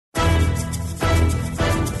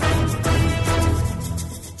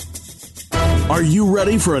Are you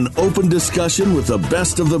ready for an open discussion with the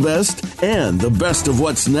best of the best and the best of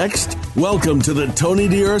what's next? Welcome to the Tony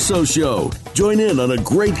DUrso Show. Join in on a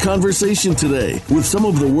great conversation today with some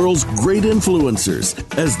of the world's great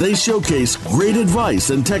influencers as they showcase great advice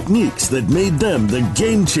and techniques that made them the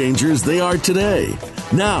game changers they are today.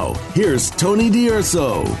 Now, here's Tony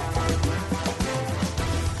DUrso.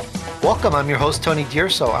 Welcome. I'm your host, Tony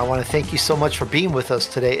DUrso. I want to thank you so much for being with us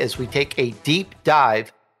today as we take a deep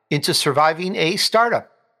dive into surviving a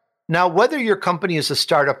startup. Now, whether your company is a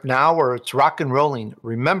startup now or it's rock and rolling,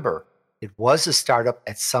 remember, it was a startup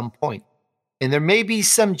at some point. And there may be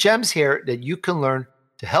some gems here that you can learn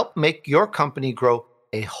to help make your company grow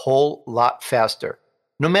a whole lot faster,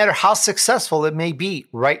 no matter how successful it may be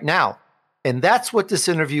right now. And that's what this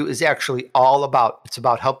interview is actually all about. It's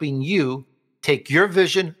about helping you take your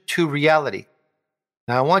vision to reality.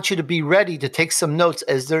 Now, I want you to be ready to take some notes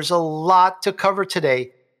as there's a lot to cover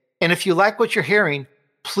today. And if you like what you're hearing,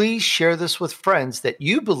 please share this with friends that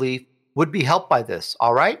you believe would be helped by this,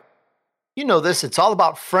 all right? You know this, it's all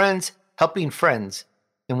about friends helping friends.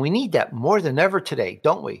 And we need that more than ever today,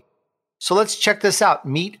 don't we? So let's check this out.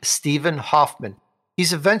 Meet Stephen Hoffman.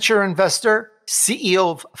 He's a venture investor,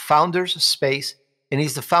 CEO of Founders Space, and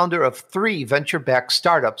he's the founder of 3 venture-backed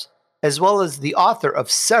startups, as well as the author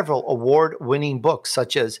of several award-winning books,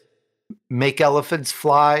 such as Make Elephants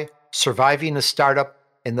Fly, Surviving a Startup,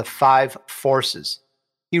 and The 5 Forces.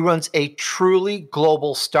 He runs a truly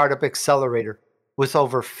global startup accelerator with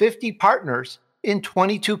over 50 partners in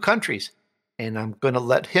 22 countries. And I'm going to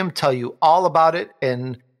let him tell you all about it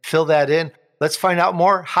and fill that in. Let's find out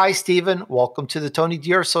more. Hi, Stephen. Welcome to the Tony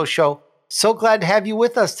DUrso Show. So glad to have you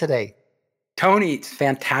with us today. Tony, it's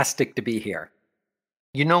fantastic to be here.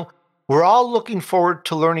 You know, we're all looking forward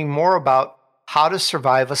to learning more about how to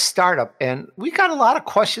survive a startup. And we got a lot of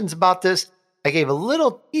questions about this. I gave a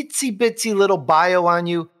little itsy bitsy little bio on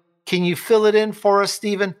you. Can you fill it in for us,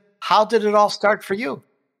 Stephen? How did it all start for you?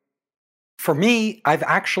 For me, I've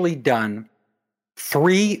actually done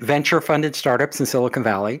 3 venture-funded startups in Silicon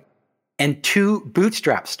Valley and 2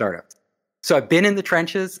 bootstrap startups. So I've been in the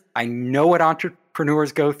trenches. I know what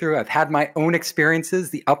entrepreneurs go through. I've had my own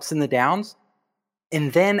experiences, the ups and the downs.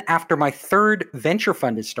 And then after my 3rd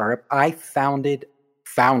venture-funded startup, I founded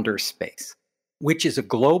Founders Space, which is a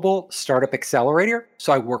global startup accelerator.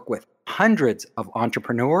 So I work with hundreds of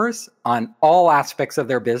entrepreneurs on all aspects of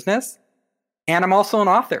their business. And I'm also an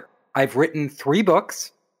author. I've written 3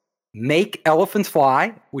 books, Make Elephants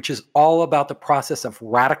Fly, which is all about the process of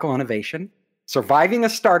radical innovation, Surviving a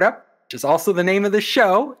Startup, which is also the name of the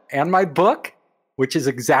show, and my book, which is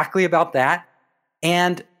exactly about that,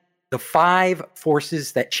 and The 5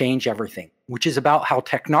 Forces That Change Everything, which is about how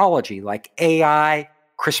technology like AI,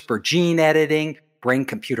 CRISPR gene editing,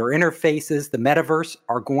 brain-computer interfaces, the metaverse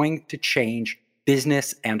are going to change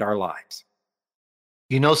business and our lives.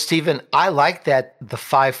 You know, Stephen, I like that, The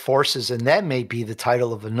 5 Forces, and that may be the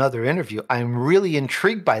title of another interview. I'm really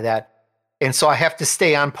intrigued by that. And so I have to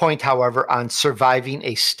stay on point, however, on surviving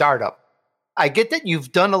a startup. I get that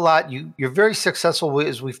you've done a lot. You're very successful,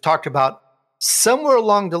 as we've talked about. Somewhere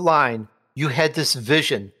along the line, you had this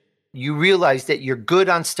vision. You realized that you're good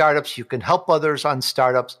on startups. You can help others on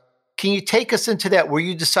startups. Can you take us into that where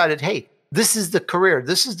you decided, hey, this is the career,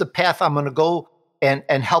 this is the path I'm going to go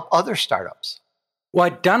and help other startups? Well,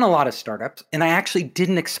 I'd done a lot of startups, and I actually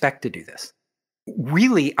didn't expect to do this.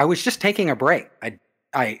 Really, I was just taking a break.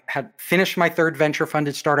 I had finished my 3rd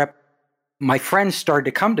venture-funded startup. My friends started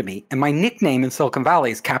to come to me, and my nickname in Silicon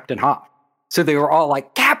Valley is Captain Hoff. So they were all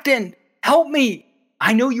like, Captain, help me.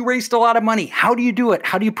 I know you raised a lot of money. How do you do it?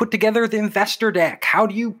 How do you put together the investor deck? How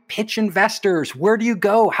do you pitch investors? Where do you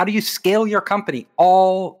go? How do you scale your company?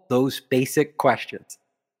 All those basic questions.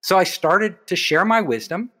 So I started to share my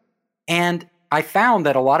wisdom, and I found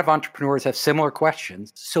that a lot of entrepreneurs have similar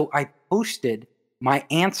questions. So I posted my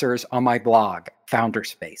answers on my blog, Founders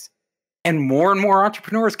Space. And more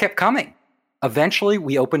entrepreneurs kept coming. Eventually,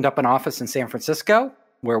 we opened up an office in San Francisco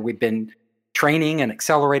where we've been training and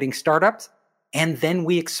accelerating startups. And then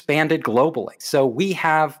we expanded globally. So we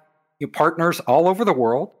have partners all over the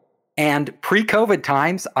world. And pre-COVID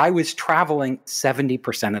times, I was traveling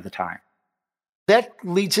 70% of the time. That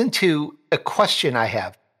leads into a question I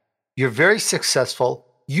have. You're very successful.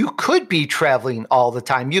 You could be traveling all the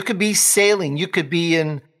time. You could be sailing. You could be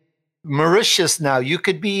in Mauritius now. You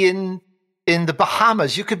could be in the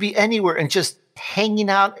Bahamas. You could be anywhere and just hanging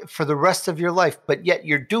out for the rest of your life. But yet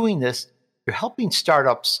you're doing this. You're helping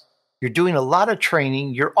startups. You're doing a lot of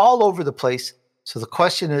training. You're all over the place. So the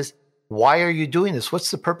question is, why are you doing this? What's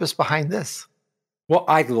the purpose behind this? Well,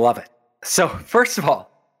 I love it. So first of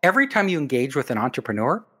all, every time you engage with an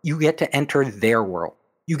entrepreneur, you get to enter their world.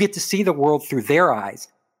 You get to see the world through their eyes,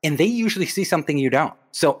 and they usually see something you don't.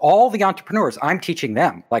 So all the entrepreneurs, I'm teaching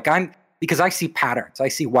them, because I see patterns. I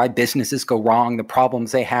see why businesses go wrong, the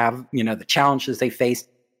problems they have, the challenges they face.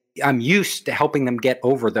 I'm used to helping them get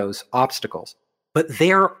over those obstacles. But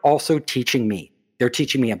they're also teaching me. They're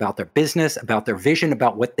teaching me about their business, about their vision,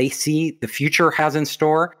 about what they see the future has in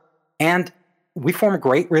store. And we form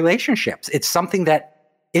great relationships. It's something that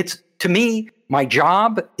to me, my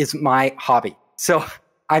job is my hobby. So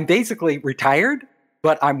I'm basically retired,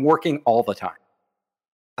 but I'm working all the time.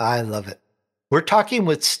 I love it. We're talking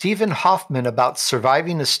with Stephen Hoffman about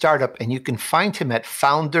surviving a startup, and you can find him at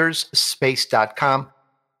foundersspace.com.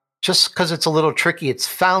 Just because it's a little tricky, it's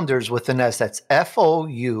founders with an S. That's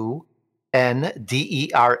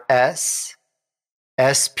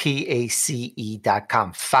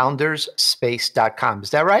FounderSSpace.com. Foundersspace.com. Is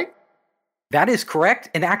that right? That is correct.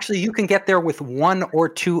 And actually, you can get there with 1 or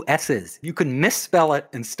 2 S's. You can misspell it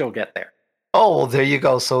and still get there. Oh, well, there you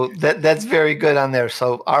go. So that's very good on there.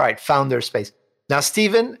 So, all right, Founder Space. Now,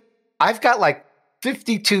 Stephen, I've got like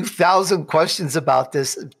 52,000 questions about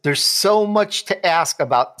this. There's so much to ask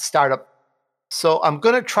about startup. So I'm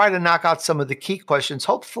going to try to knock out some of the key questions,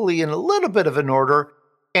 hopefully in a little bit of an order.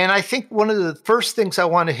 And I think one of the first things I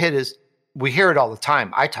want to hit is, we hear it all the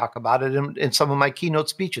time. I talk about it in some of my keynote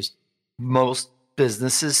speeches. Most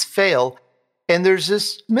businesses fail. And there's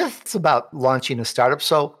this myths about launching a startup.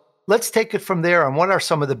 So let's take it from there. And what are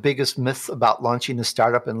some of the biggest myths about launching a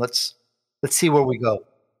startup? And let's see where we go.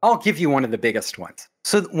 I'll give you one of the biggest ones.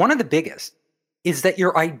 So one of the biggest is that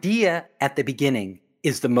your idea at the beginning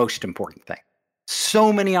is the most important thing.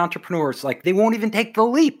 So many entrepreneurs, they won't even take the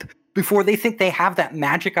leap before they think they have that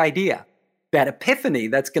magic idea, that epiphany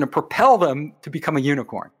that's going to propel them to become a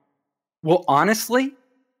unicorn. Well, honestly,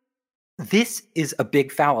 this is a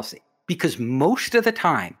big fallacy, because most of the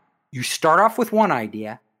time you start off with one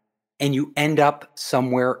idea and you end up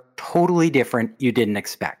somewhere totally different you didn't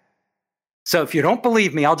expect. So if you don't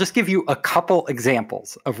believe me, I'll just give you a couple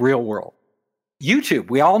examples of real world. YouTube,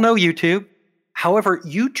 we all know YouTube. However,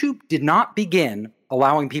 YouTube did not begin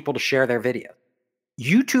allowing people to share their videos.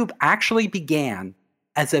 YouTube actually began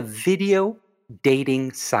as a video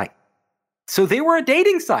dating site. So they were a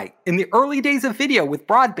dating site in the early days of video with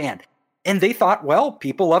broadband. And they thought, well,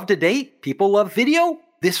 people love to date, people love video,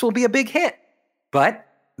 this will be a big hit. But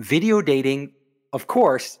video dating, of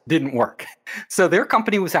course, didn't work. So their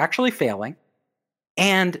company was actually failing.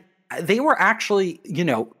 And they were actually,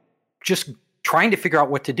 just trying to figure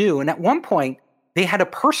out what to do. And at one point, they had a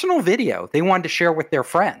personal video they wanted to share with their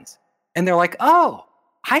friends. And they're like, oh,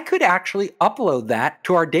 I could actually upload that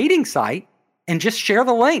to our dating site and just share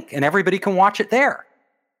the link and everybody can watch it there.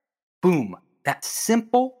 Boom. That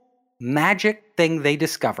simple magic thing they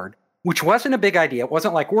discovered, which wasn't a big idea. It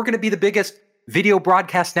wasn't like, we're going to be the biggest video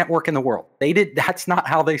broadcast network in the world. That's not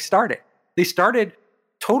how they started. They started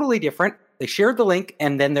totally different. They shared the link,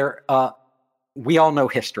 and then we all know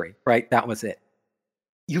history, right? That was it.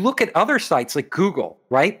 You look at other sites like Google,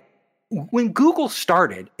 right? When Google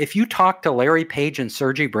started, if you talk to Larry Page and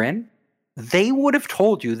Sergey Brin, they would have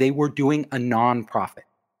told you they were doing a nonprofit,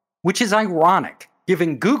 which is ironic,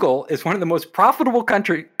 given Google is one of the most profitable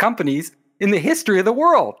companies in the history of the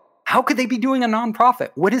world. How could they be doing a nonprofit?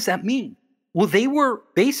 What does that mean? Well, they were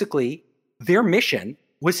basically, their mission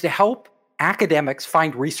was to help academics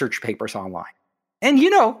find research papers online. And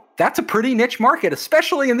that's a pretty niche market,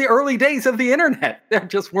 especially in the early days of the internet. There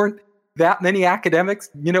just weren't that many academics,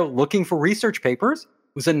 looking for research papers.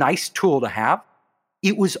 It was a nice tool to have.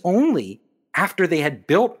 It was only after they had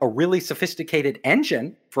built a really sophisticated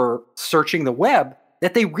engine for searching the web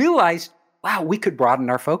that they realized, wow, we could broaden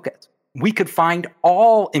our focus. We could find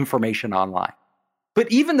all information online.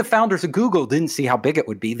 But even the founders of Google didn't see how big it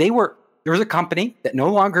would be. There was a company that no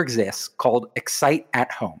longer exists called Excite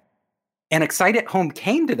at Home. And Excite at Home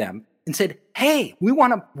came to them and said, hey,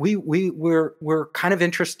 we're kind of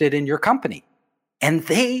interested in your company. And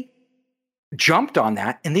they jumped on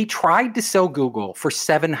that and they tried to sell Google for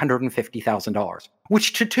 $750,000,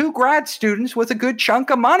 which to 2 grad students was a good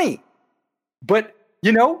chunk of money. But,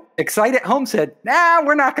 Excite at Home said, nah,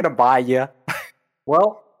 we're not going to buy you.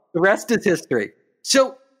 Well, the rest is history.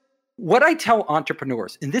 So what I tell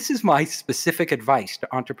entrepreneurs, and this is my specific advice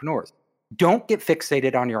to entrepreneurs, don't get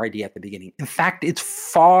fixated on your idea at the beginning. In fact, it's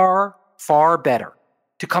far, far better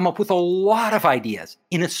to come up with a lot of ideas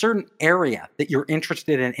in a certain area that you're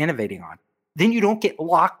interested in innovating on. Then you don't get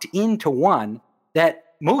locked into one that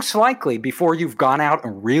most likely, before you've gone out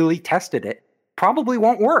and really tested it, probably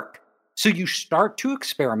won't work. So you start to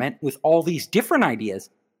experiment with all these different ideas,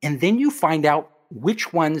 and then you find out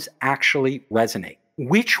which ones actually resonate,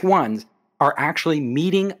 which ones are actually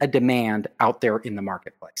meeting a demand out there in the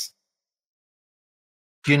marketplace.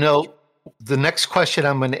 You know, the next question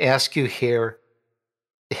I'm going to ask you here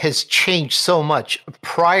has changed so much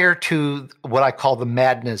prior to what I call the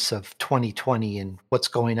madness of 2020 and what's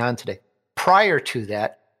going on today. Prior to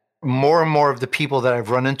that, more and more of the people that I've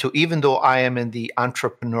run into, even though I am in the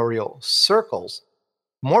entrepreneurial circles,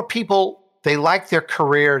 more people, they like their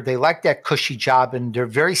career, they like that cushy job, and they're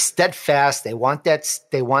very steadfast. They want that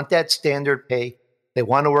standard pay. They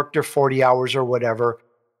want to work their 40 hours or whatever.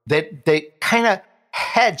 They kind of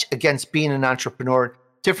hedge against being an entrepreneur.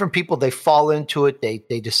 Different people, they fall into it. They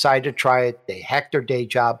decide to try it. They hack their day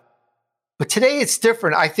job. But today it's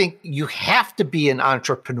different. I think you have to be an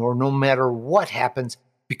entrepreneur no matter what happens,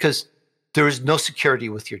 because there is no security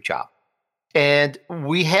with your job. And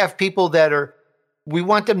we have people that we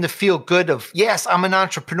want them to feel good of, yes, I'm an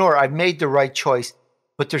entrepreneur. I've made the right choice.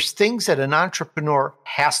 But there's things that an entrepreneur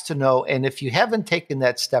has to know. And if you haven't taken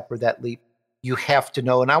that step or that leap, you have to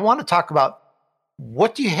know. And I want to talk about,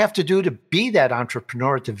 what do you have to do to be that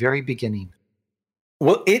entrepreneur at the very beginning?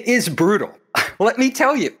 Well, it is brutal. Let me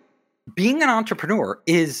tell you, being an entrepreneur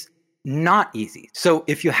is not easy. So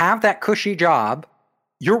if you have that cushy job,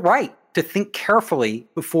 you're right to think carefully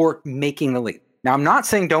before making the leap. Now, I'm not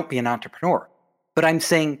saying don't be an entrepreneur, but I'm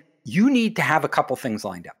saying you need to have a couple things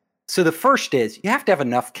lined up. So the first is you have to have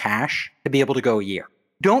enough cash to be able to go a year.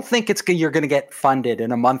 Don't think you're going to get funded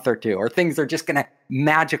in a month or two, or things are just going to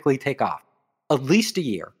magically take off. At least a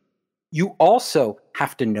year. You also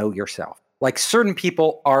have to know yourself. Like, certain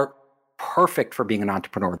people are perfect for being an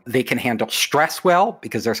entrepreneur. They can handle stress well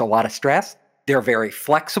because there's a lot of stress. They're very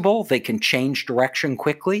flexible. They can change direction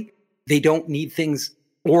quickly. They don't need things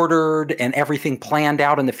ordered and everything planned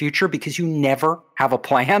out in the future because you never have a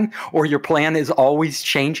plan, or your plan is always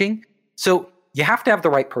changing. So you have to have the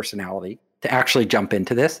right personality to actually jump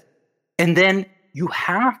into this. And then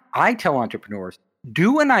I tell entrepreneurs,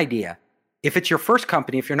 do an idea. If it's your first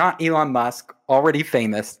company, if you're not Elon Musk, already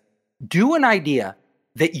famous, do an idea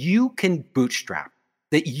that you can bootstrap,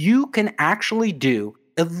 that you can actually do,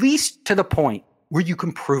 at least to the point where you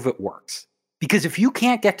can prove it works. Because if you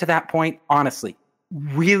can't get to that point, honestly,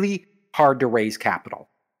 really hard to raise capital.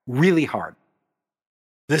 Really hard.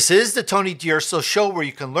 This is the Tony DUrso Show, where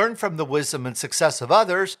you can learn from the wisdom and success of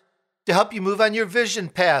others to help you move on your vision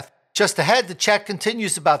path. Just ahead, the chat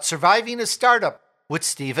continues about surviving a startup with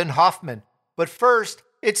Stephen Hoffman. But first,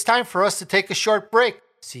 it's time for us to take a short break.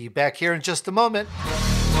 See you back here in just a moment.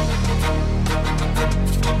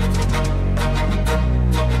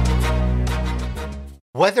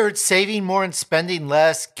 Whether it's saving more and spending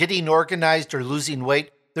less, getting organized, or losing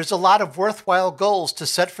weight, there's a lot of worthwhile goals to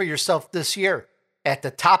set for yourself this year. At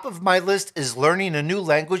the top of my list is learning a new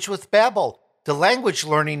language with Babbel, the language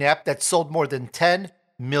learning app that sold more than 10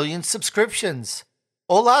 million subscriptions.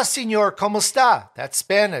 Hola, señor, ¿cómo está? That's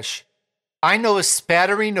Spanish. I know a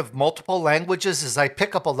spattering of multiple languages as I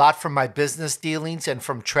pick up a lot from my business dealings and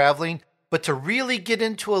from traveling, but to really get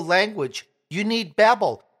into a language, you need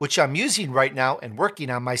Babbel, which I'm using right now and working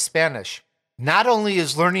on my Spanish. Not only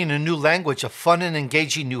is learning a new language a fun and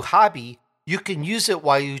engaging new hobby, you can use it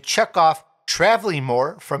while you check off traveling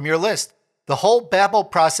more from your list. The whole Babbel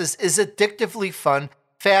process is addictively fun,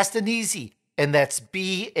 fast, and easy, and that's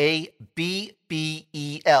Babbel.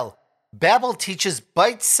 Babbel teaches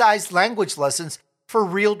bite-sized language lessons for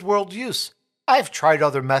real-world use. I've tried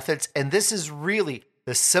other methods, and this is really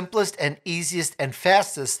the simplest and easiest and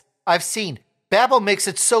fastest I've seen. Babbel makes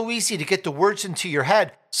it so easy to get the words into your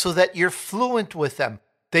head so that you're fluent with them.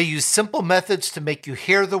 They use simple methods to make you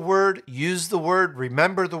hear the word, use the word,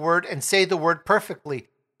 remember the word, and say the word perfectly.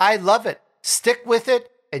 I love it. Stick with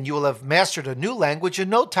it, and you will have mastered a new language in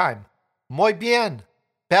no time. Muy bien.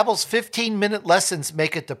 Babbel's 15-minute lessons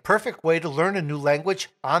make it the perfect way to learn a new language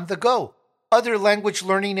on the go. Other language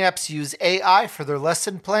learning apps use AI for their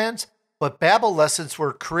lesson plans, but Babbel lessons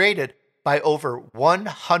were created by over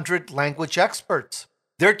 100 language experts.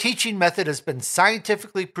 Their teaching method has been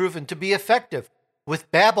scientifically proven to be effective. With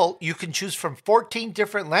Babbel, you can choose from 14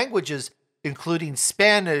 different languages, including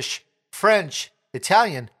Spanish, French,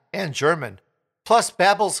 Italian, and German. Plus,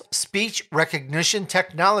 Babbel's speech recognition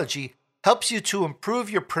technology helps you to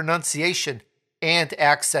improve your pronunciation and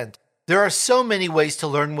accent. There are so many ways to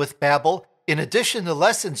learn with Babbel. In addition to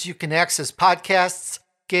lessons, you can access podcasts,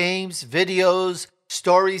 games, videos,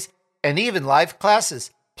 stories, and even live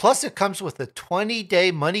classes. Plus, it comes with a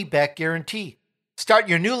 20-day money-back guarantee. Start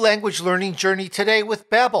your new language learning journey today with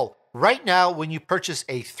Babbel. Right now, when you purchase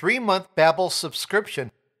a 3-month Babbel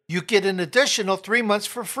subscription, you get an additional 3 months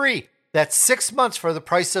for free. That's 6 months for the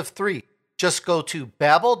price of 3. Just go to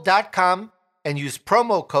Babbel.com and use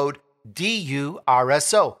promo code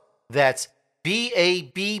DURSO. That's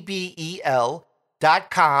BABBEL.com,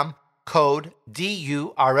 code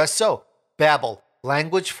DURSO. Babbel,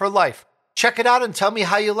 language for life. Check it out and tell me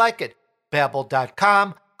how you like it.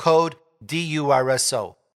 Babbel.com, code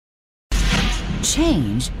DURSO.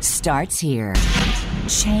 Change starts here.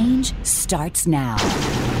 Change starts now.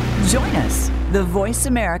 Join us, the Voice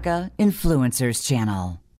America Influencers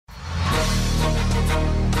Channel.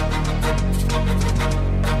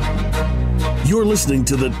 You're listening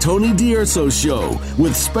to the Tony DUrso Show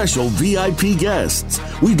with special VIP guests.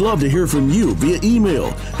 We'd love to hear from you via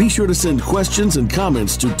email. Be sure to send questions and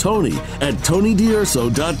comments to Tony at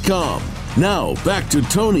TonyDUrso.com. Now, back to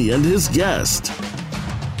Tony and his guest.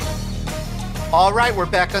 All right, we're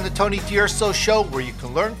back on the Tony DUrso Show, where you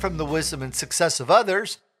can learn from the wisdom and success of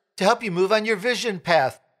others to help you move on your vision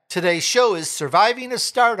path. Today's show is Surviving a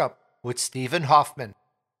Startup with Stephen Hoffman.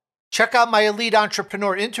 Check out my elite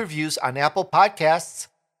entrepreneur interviews on Apple Podcasts,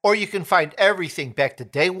 or you can find everything back to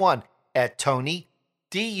day one at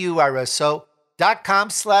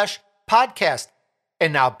TonyDUrso.com/podcast.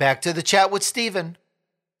 And now back to the chat with Stephen.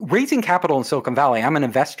 Raising capital in Silicon Valley, I'm an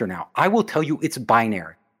investor now. I will tell you it's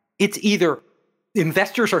binary. It's either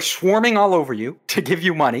investors are swarming all over you to give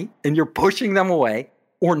you money and you're pushing them away,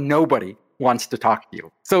 or nobody wants to talk to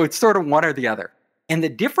you. So it's sort of one or the other. And the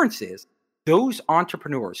difference is those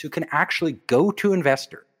entrepreneurs who can actually go to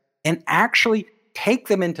investors and actually take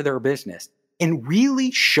them into their business and really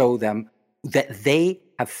show them that they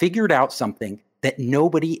have figured out something that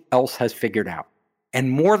nobody else has figured out. And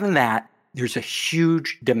more than that, there's a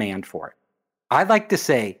huge demand for it. I like to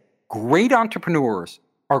say great entrepreneurs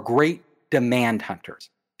are great demand hunters.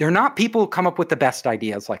 They're not people who come up with the best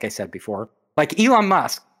ideas, like I said before. Like Elon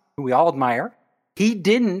Musk, who we all admire, he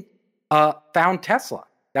didn't found Tesla.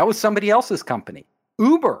 That was somebody else's company.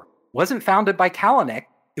 Uber wasn't founded by Kalanick.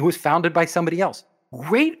 It was founded by somebody else.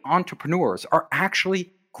 Great entrepreneurs are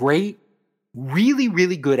actually great, really,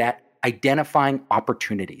 really good at identifying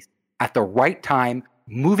opportunities at the right time,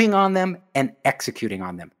 moving on them and executing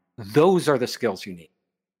on them. Those are the skills you need.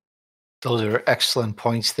 Those are excellent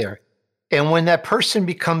points there. And when that person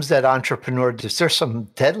becomes that entrepreneur, there's some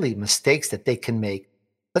deadly mistakes that they can make.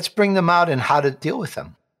 Let's bring them out and how to deal with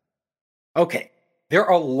them. Okay. There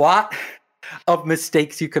are a lot of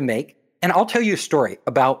mistakes you can make. And I'll tell you a story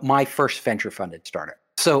about my first venture-funded startup.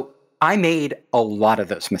 So I made a lot of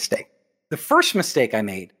those mistakes. The first mistake I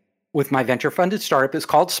made with my venture-funded startup is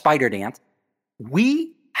called Spider Dance.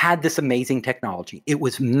 We had this amazing technology. It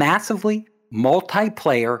was massively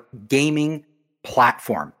multiplayer gaming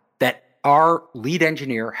platform that our lead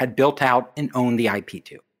engineer had built out and owned the IP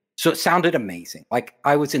to. So it sounded amazing. Like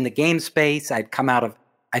I was in the game space. I'd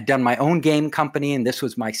done my own game company, and this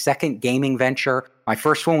was my second gaming venture. My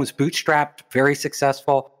first one was bootstrapped, very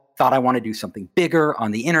successful. Thought I want to do something bigger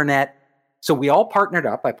on the internet. So we all partnered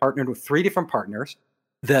up. I partnered with 3 different partners.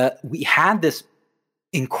 We had this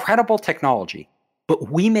incredible technology,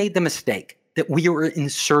 but we made the mistake that we were in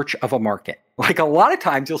search of a market. Like a lot of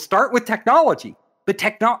times you'll start with technology, but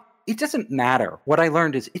it doesn't matter. What I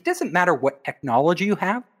learned is it doesn't matter what technology you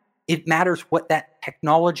have. It matters what that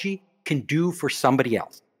technology can do for somebody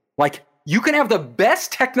else. Like you can have the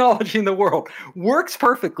best technology in the world, works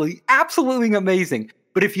perfectly, absolutely amazing.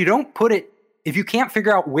 But if you can't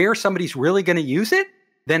figure out where somebody's really going to use it,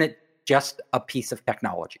 then it's just a piece of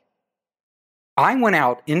technology. I went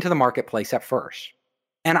out into the marketplace at first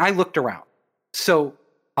and I looked around. So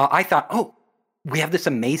I thought, we have this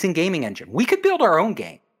amazing gaming engine. We could build our own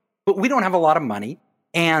game, but we don't have a lot of money.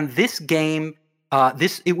 And this game,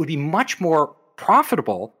 it would be much more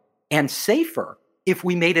profitable and safer if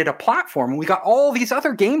we made it a platform. And we got all these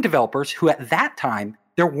other game developers who at that time,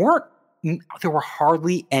 there were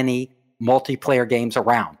hardly any multiplayer games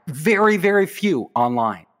around. Very, very few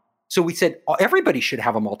online. So we said, everybody should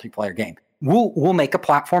have a multiplayer game. We'll make a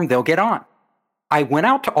platform, they'll get on. I went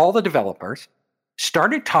out to all the developers,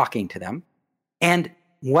 started talking to them, and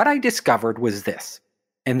what I discovered was this.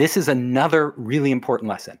 And this is another really important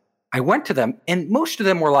lesson. I went to them, and most of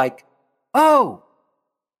them were like, oh,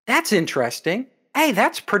 that's interesting. Hey,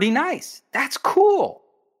 that's pretty nice. That's cool.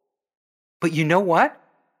 But you know what?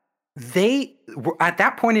 At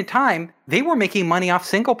that point in time, they were making money off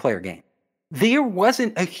single player games. There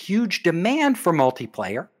wasn't a huge demand for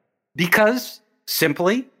multiplayer because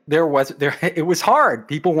simply it was hard.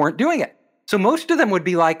 People weren't doing it. So most of them would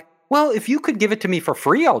be like, well, if you could give it to me for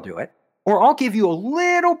free, I'll do it. Or I'll give you a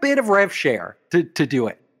little bit of rev share to do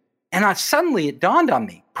it. And suddenly it dawned on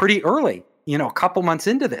me pretty early, a couple months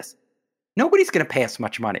into this, nobody's going to pay us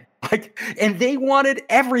much money. And they wanted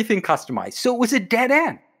everything customized. So it was a dead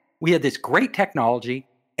end. We had this great technology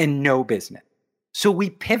and no business. So we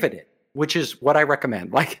pivoted, which is what I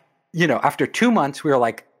recommend. Like, after 2 months, we were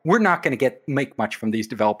like, we're not going to make much from these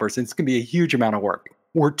developers. And it's going to be a huge amount of work.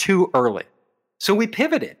 We're too early. So we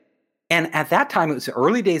pivoted. And at that time, it was the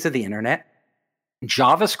early days of the internet.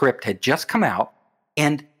 JavaScript had just come out,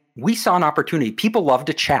 and we saw an opportunity. People love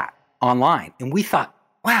to chat online. And we thought,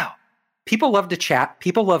 wow, people love to chat.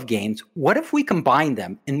 People love games. What if we combined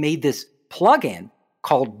them and made this plugin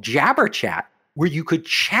called Jabber Chat, where you could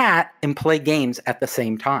chat and play games at the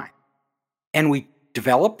same time? And we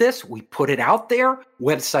developed this. We put it out there.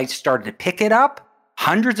 Websites started to pick it up.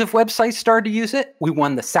 Hundreds of websites started to use it. We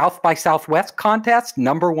won the South by Southwest contest,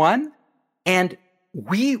 #1. And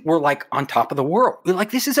we were like on top of the world. We were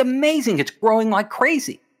like, this is amazing. It's growing like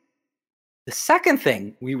crazy. The second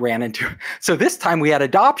thing we ran into, so this time we had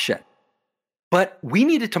adoption, but we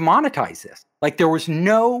needed to monetize this. Like there was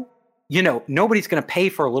nobody's going to pay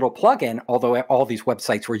for a little plugin, although all these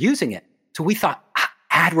websites were using it. So we thought,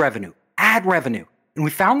 ad revenue. And we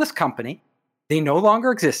found this company. They no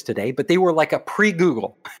longer exist today, but they were like a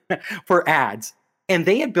pre-Google for ads. And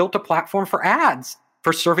they had built a platform for ads,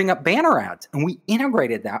 for serving up banner ads. And we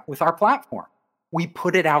integrated that with our platform. We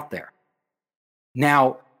put it out there.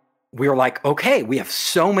 Now, we were like, okay, we have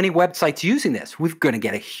so many websites using this. We're going to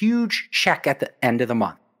get a huge check at the end of the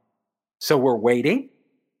month. So we're waiting.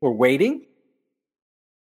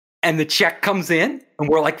 And the check comes in and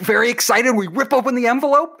we're like very excited. We rip open the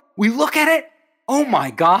envelope. We look at it. Oh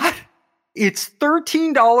my God, it's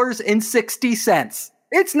 $13.60.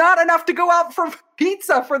 It's not enough to go out for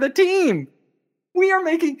pizza for the team. We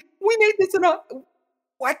made this enough.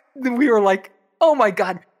 What? We were like, oh my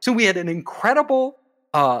God. So we had an incredible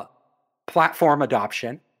platform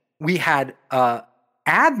adoption. We had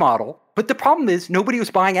ad model, but the problem is nobody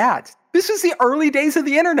was buying ads. This was the early days of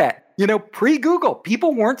the internet, pre-Google.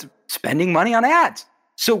 People weren't spending money on ads.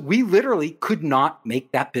 So we literally could not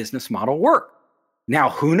make that business model work.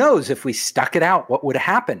 Now, who knows if we stuck it out, what would have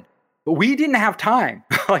happened? But we didn't have time.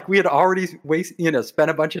 Like we had already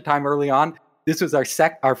spent a bunch of time early on. This was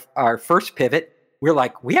our first pivot. We're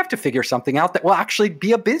like, we have to figure something out that will actually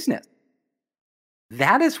be a business.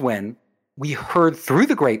 That is when we heard through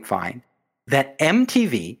the grapevine that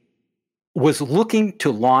MTV was looking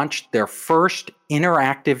to launch their first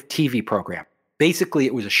interactive TV program. Basically,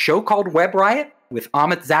 it was a show called Web Riot with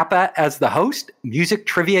Amit Zappa as the host, music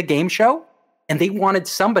trivia game show. And they wanted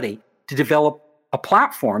somebody to develop a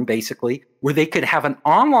platform, basically, where they could have an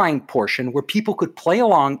online portion where people could play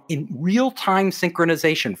along in real-time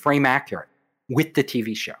synchronization, frame accurate, with the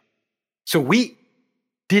TV show. So we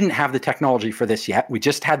didn't have the technology for this yet. We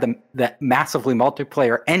just had the massively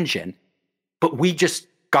multiplayer engine, but we just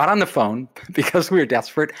got on the phone because we were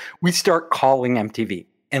desperate. We start calling MTV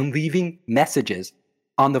and leaving messages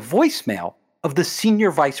on the voicemail of the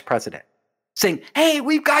senior vice president saying, hey,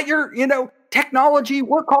 we've got your, technology.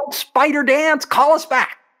 We're called Spider Dance. Call us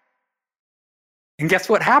back. And guess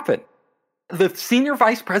what happened? The senior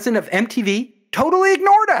vice president of MTV totally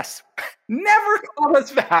ignored us. Never called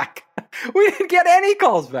us back. We didn't get any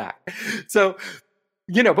calls back. So,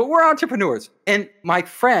 but we're entrepreneurs. And my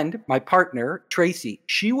friend, my partner, Tracy,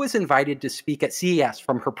 she was invited to speak at CES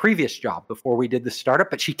from her previous job before we did the startup,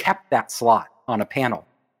 but she kept that slot on a panel.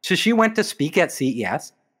 So she went to speak at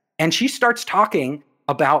CES and she starts talking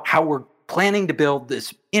about how we're planning to build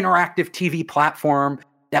this interactive TV platform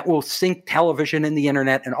that will sync television and the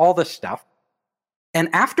internet and all this stuff. And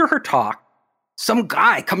after her talk, some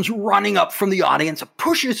guy comes running up from the audience,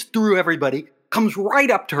 pushes through everybody, comes right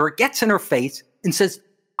up to her, gets in her face, and says,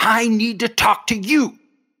 I need to talk to you.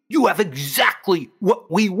 You have exactly what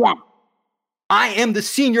we want. I am the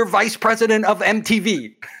senior vice president of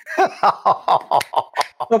MTV.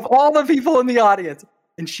 Of all the people in the audience.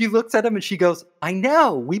 And she looks at him and she goes, I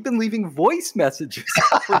know, we've been leaving voice messages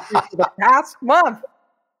for the past month.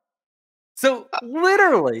 So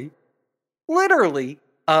literally,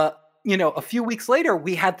 a few weeks later,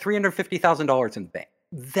 we had $350,000 in the bank.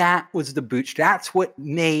 That was the bootstrap. That's what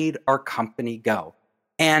made our company go.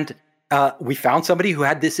 And we found somebody who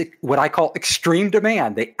had this, what I call extreme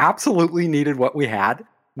demand. They absolutely needed what we had.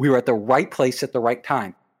 We were at the right place at the right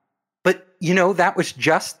time. But, that was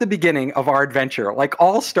just the beginning of our adventure. Like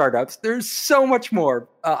all startups, there's so much more.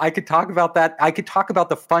 I could talk about that. I could talk about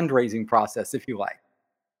the fundraising process if you like.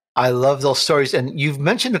 I love those stories. And you've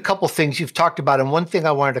mentioned a couple things you've talked about. And one thing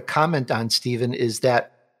I wanted to comment on, Stephen, is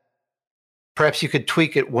that perhaps you could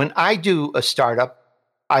tweak it. When I do a startup,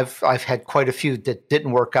 I've had quite a few that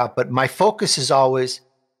didn't work out, but my focus is always,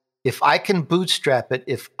 if I can bootstrap it,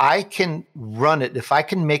 if I can run it, if I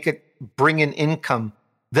can make it bring in income,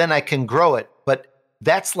 then I can grow it. But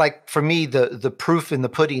that's like, for me, the proof in the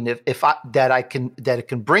pudding. That it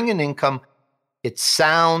can bring an income, it's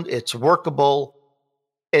sound, it's workable.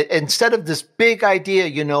 Instead of this big idea,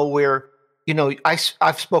 where,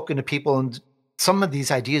 I've spoken to people, and some of these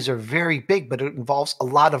ideas are very big, but it involves a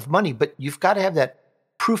lot of money. But you've got to have that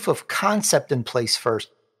proof of concept in place first.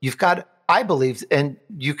 You've got, I believe, and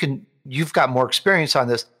you've got more experience on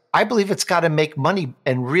this, I believe it's got to make money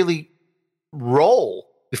and really roll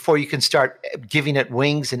before you can start giving it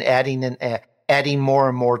wings and adding more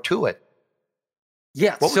and more to it.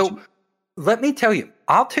 Yeah. Let me tell you,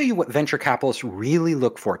 I'll tell you what venture capitalists really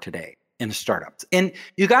look for today in startups. And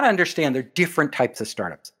you got to understand there are different types of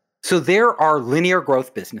startups. So there are linear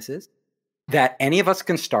growth businesses that any of us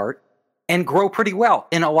can start and grow pretty well.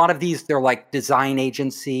 And a lot of these, they're like design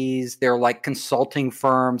agencies, they're like consulting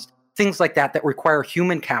firms, things like that require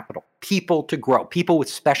human capital, people to grow, people with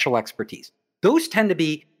special expertise. Those tend to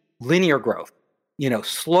be linear growth,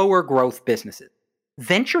 slower growth businesses.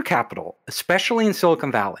 Venture capital, especially in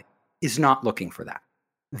Silicon Valley, is not looking for that.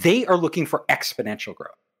 They are looking for exponential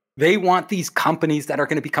growth. They want these companies that are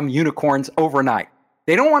going to become unicorns overnight.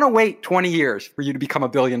 They don't want to wait 20 years for you to become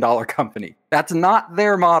 $1 billion company. That's not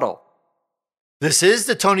their model. This is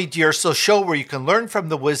the Tony DUrso Show, where you can learn from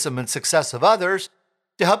the wisdom and success of others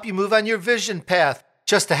to help you move on your vision path.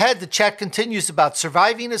 Just ahead, the chat continues about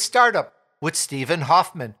surviving a startup with Stephen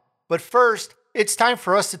Hoffman. But first, it's time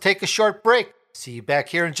for us to take a short break. See you back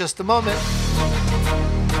here in just a moment.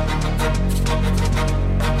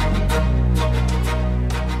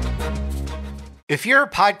 If you're a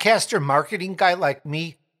podcaster marketing guy like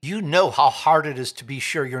me, you know how hard it is to be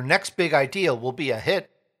sure your next big idea will be a hit.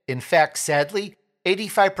 In fact, sadly,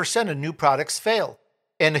 85% of new products fail.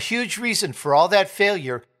 And a huge reason for all that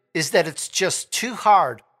failure is that it's just too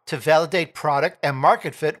hard to validate product and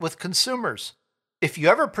market fit with consumers. If you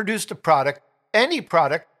ever produced a product, any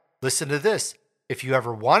product, listen to this. If you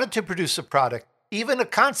ever wanted to produce a product, even a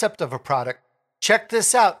concept of a product, check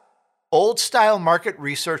this out. Old-style market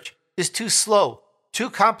research is too slow, too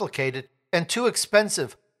complicated, and too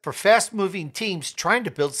expensive for fast-moving teams trying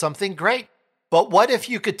to build something great. But what if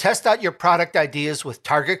you could test out your product ideas with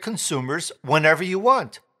target consumers whenever you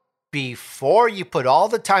want, before you put all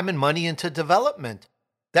the time and money into development?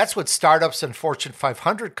 That's what startups and Fortune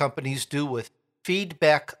 500 companies do with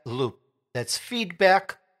Feedback Loop. That's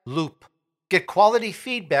Feedback Loop. Get quality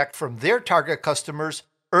feedback from their target customers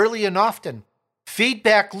early and often.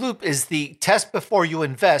 Feedback Loop is the test before you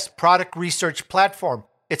invest product research platform.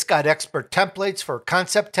 It's got expert templates for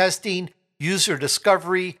concept testing, user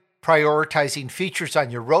discovery, prioritizing features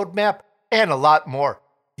on your roadmap, and a lot more.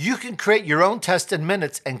 You can create your own test in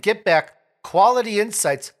minutes and get back quality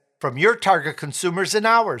insights from your target consumers in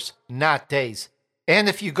hours, not days. And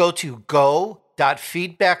if you go to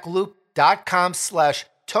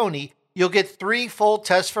go.feedbackloop.com/Tony, you'll get 3 full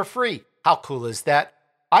tests for free. How cool is that?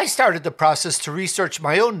 I started the process to research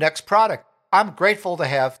my own next product. I'm grateful to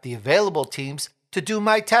have the available teams to do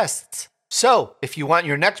my tests. So, if you want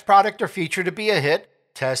your next product or feature to be a hit,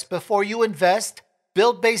 test before you invest,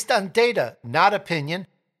 build based on data, not opinion,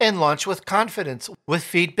 and launch with confidence with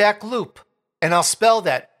Feedback Loop. And I'll spell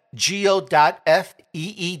that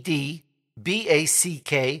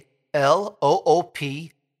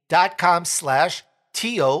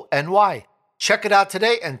go.feedbackloop.com/TONY. Check it out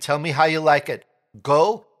today and tell me how you like it.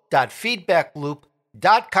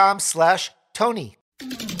 Go.feedbackloop.com/Tony.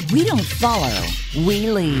 We don't follow, we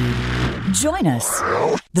lead. Join us,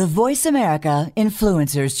 the Voice America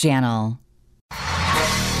Influencers Channel.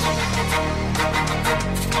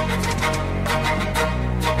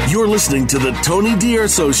 You're listening to the Tony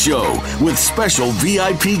DUrso Show with special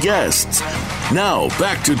VIP guests. Now,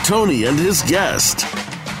 back to Tony and his guest.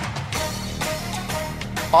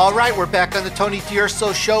 All right, we're back on the Tony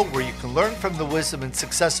DUrso Show, where you can learn from the wisdom and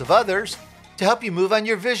success of others to help you move on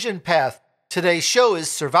your vision path. Today's show is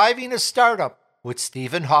Surviving a Startup with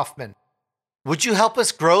Stephen Hoffman. Would you help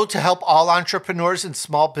us grow to help all entrepreneurs and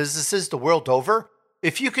small businesses the world over?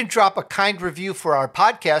 If you can drop a kind review for our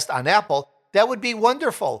podcast on Apple, that would be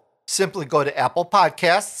wonderful. Simply go to Apple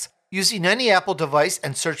Podcasts using any Apple device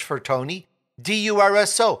and search for Tony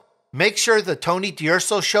DUrso. Make sure the Tony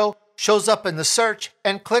DUrso Show shows up in the search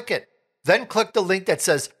and click it. Then click the link that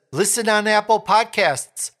says Listen on Apple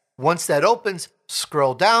Podcasts. Once that opens,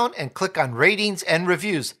 scroll down and click on Ratings and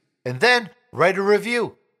Reviews, and then write a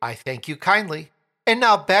review. I thank you kindly. And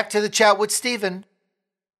now back to the chat with Stephen.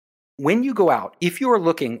 When you go out, if you're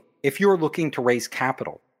looking to raise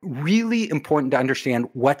capital, really important to understand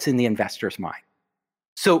what's in the investor's mind.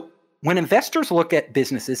 So when investors look at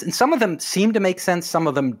businesses, and some of them seem to make sense, some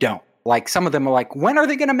of them don't. Like some of them are like, when are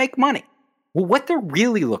they going to make money? Well, what they're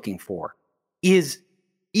really looking for is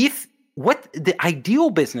what the ideal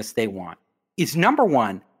business they want is, number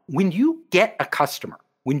one, when you get a customer,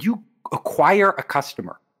 when you acquire a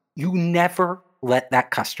customer, you never let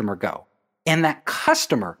that customer go. And that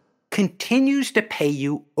customer continues to pay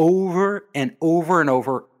you over and over and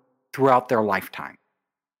over throughout their lifetime.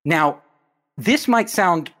 Now, this might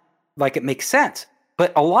sound like it makes sense,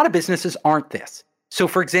 but a lot of businesses aren't this. So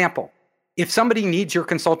for example, if somebody needs your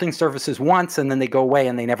consulting services once and then they go away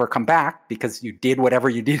and they never come back because you did whatever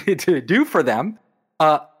you needed to do for them,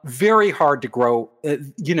 very hard to grow.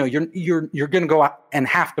 You're going to go out and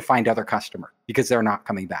have to find other customers because they're not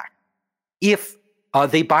coming back. If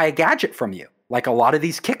they buy a gadget from you, like a lot of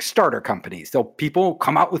these Kickstarter companies, people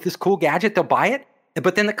come out with this cool gadget, they'll buy it,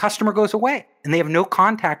 but then the customer goes away and they have no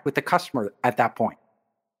contact with the customer at that point.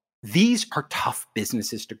 These are tough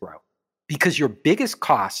businesses to grow because your biggest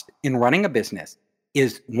cost in running a business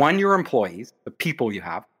is, one, your employees, the people you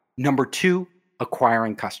have. Number two,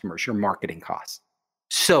 acquiring customers, your marketing costs.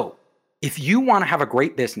 So if you want to have a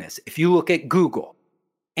great business, if you look at Google,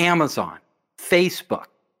 Amazon, Facebook,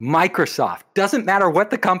 Microsoft, doesn't matter what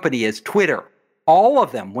the company is, Twitter, all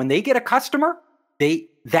of them, when they get a customer,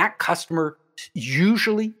 that customer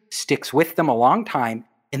usually sticks with them a long time,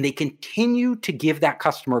 and they continue to give that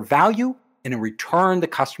customer value. And in return, the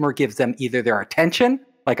customer gives them either their attention,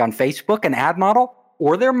 like on Facebook, an ad model,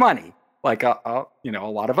 or their money, like a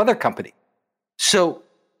lot of other companies. So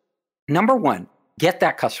number one, get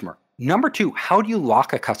that customer. Number two, how do you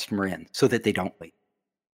lock a customer in so that they don't leave?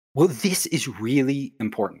 Well, this is really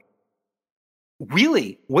important.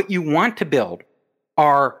 Really, what you want to build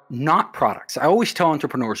are not products. I always tell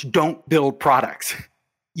entrepreneurs, don't build products.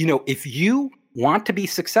 If you want to be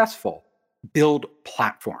successful, build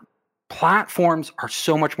platform. Platforms are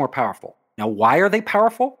so much more powerful. Now, why are they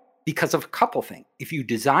powerful? Because of a couple things. If you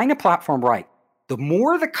design a platform right, the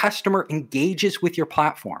more the customer engages with your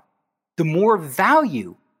platform, the more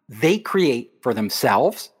value they create for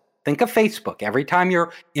themselves. Think of Facebook. Every time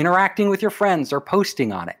you're interacting with your friends or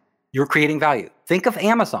posting on it, you're creating value. Think of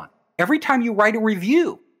Amazon. Every time you write a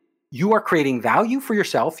review, you are creating value for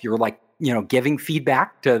yourself. You're giving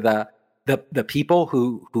feedback to the people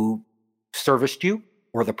who serviced you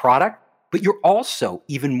or the product, but you're also,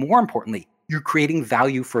 even more importantly, you're creating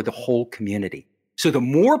value for the whole community. So the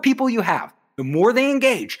more people you have, the more they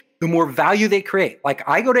engage, the more value they create. Like,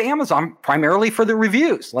 I go to Amazon primarily for the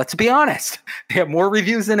reviews. Let's be honest. They have more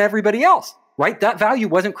reviews than everybody else, right? That value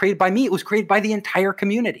wasn't created by me. It was created by the entire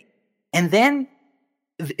community. And then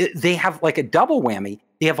they have like a double whammy.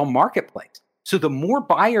 They have a marketplace. So the more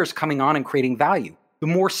buyers coming on and creating value, the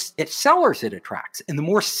more sellers it attracts. And the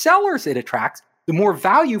more sellers it attracts, the more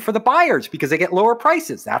value for the buyers because they get lower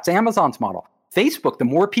prices. That's Amazon's model. Facebook, the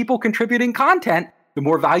more people contributing content, the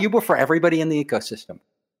more valuable for everybody in the ecosystem.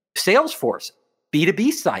 Salesforce,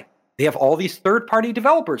 B2B site, they have all these third-party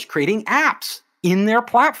developers creating apps in their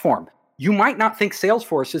platform. You might not think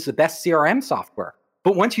Salesforce is the best CRM software,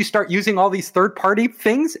 but once you start using all these third-party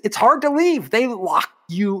things, it's hard to leave. They lock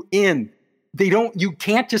you in. You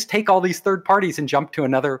can't just take all these third parties and jump to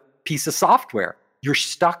another piece of software. You're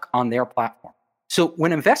stuck on their platform. So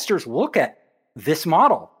when investors look at this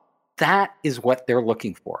model, that is what they're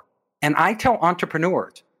looking for. And I tell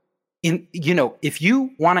entrepreneurs, if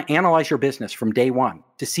you want to analyze your business from day one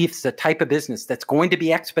to see if it's the type of business that's going to be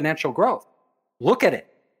exponential growth, look at it.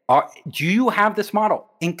 Do you have this model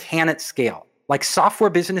and can it scale? Like, software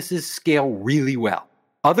businesses scale really well.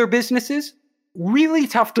 Other businesses, really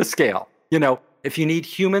tough to scale. If you need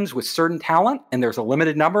humans with certain talent and there's a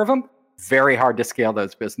limited number of them, very hard to scale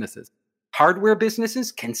those businesses. Hardware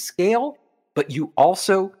businesses can scale, but you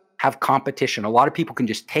also have competition. A lot of people can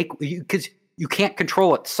just because you can't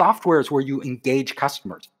control it. Software is where you engage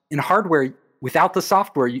customers. In hardware, without the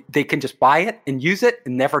software, they can just buy it and use it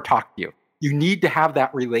and never talk to you. You need to have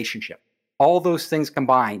that relationship. All those things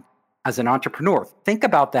combined as an entrepreneur. Think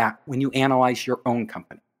about that when you analyze your own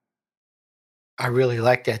company. I really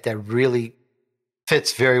like that. That really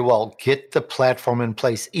fits very well. Get the platform in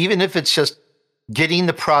place, even if it's just getting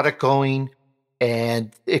the product going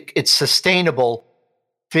and it's sustainable.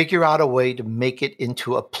 Figure out a way to make it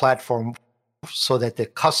into a platform so that the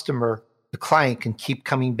customer, the client, can keep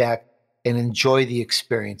coming back and enjoy the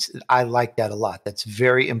experience. I like that a lot. That's a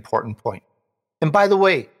very important point. And by the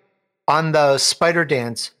way, on the spider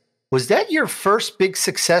dance, was that your first big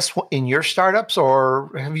success in your startups,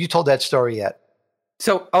 or have you told that story yet?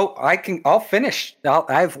 So, I'll finish.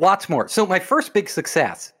 I have lots more. So my first big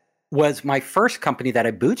success was my first company that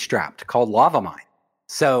I bootstrapped called LavaMind.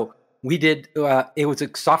 So we did, it was a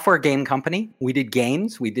software game company. We did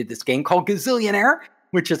games. We did this game called Gazillionaire.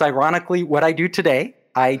 which is ironically what I do today.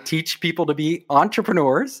 I teach people to be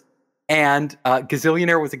entrepreneurs. And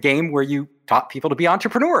Gazillionaire was a game where you taught people to be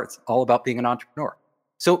entrepreneurs, all about being an entrepreneur.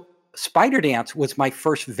 So Spider Dance was my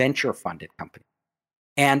first venture-funded company.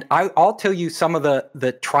 And I'll tell you some of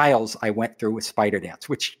the trials I went through with Spider Dance,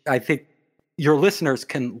 which I think your listeners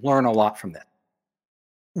can learn a lot from this.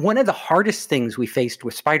 One of the hardest things we faced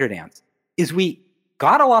with Spider Dance is we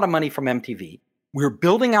got a lot of money from MTV. We were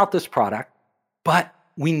building out this product, but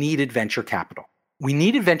we needed venture capital. We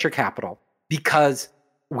needed venture capital because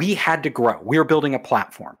we had to grow. We were building a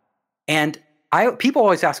platform. And people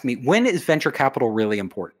always ask me, when is venture capital really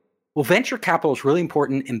important? Well, venture capital is really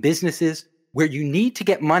important in businesses where you need to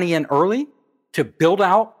get money in early to build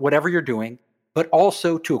out whatever you're doing, but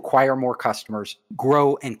also to acquire more customers,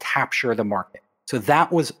 grow and capture the market. So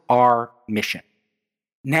that was our mission.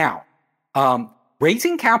 Now,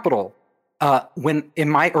 raising capital when in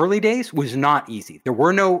my early days was not easy. There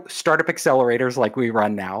were no startup accelerators like we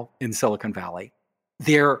run now in Silicon Valley.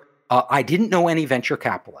 I didn't know any venture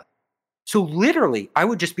capitalists. So literally, I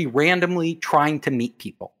would just be randomly trying to meet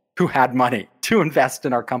people who had money to invest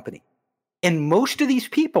in our company. And most of these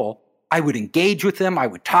people, I would engage with them. I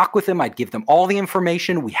would talk with them. I'd give them all the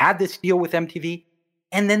information. We had this deal with MTV.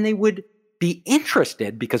 And then they would be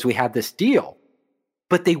interested because we had this deal,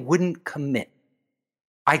 but they wouldn't commit.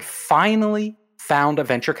 I finally found a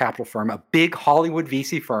venture capital firm, a big Hollywood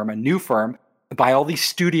VC firm, a new firm. By all these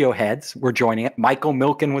studio heads were joining it. Michael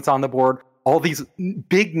Milken was on the board. All these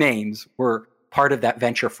big names were part of that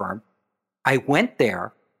venture firm. I went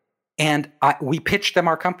there and we pitched them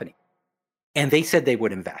our company. And they said they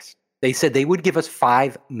would invest. They said they would give us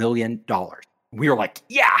 $5 million. We were like,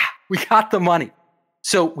 yeah, we got the money.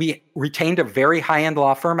 So we retained a very high-end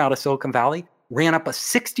law firm out of Silicon Valley, ran up a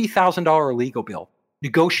 $60,000 legal bill,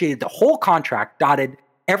 negotiated the whole contract, dotted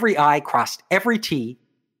every I, crossed every T,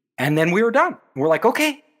 and then we were done. We're like,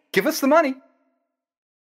 okay, give us the money.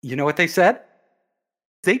 You know what they said?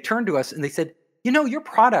 They turned to us and they said, you know, your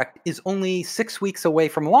product is only 6 weeks away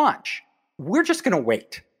from launch. We're just going to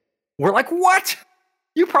wait. We're like, what?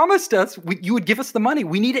 You promised us you would give us the money.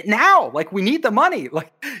 We need it now. Like, we need the money.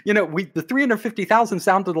 Like, you know, the 350,000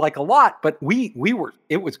 sounded like a lot, but it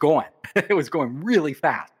was going. It was going really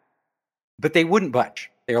fast. But they wouldn't budge.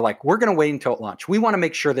 They were like, we're going to wait until it launch. We want to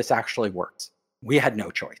make sure this actually works. We had no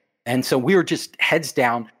choice. And so we were just heads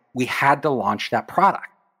down. We had to launch that product.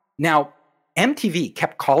 Now, MTV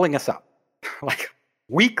kept calling us up like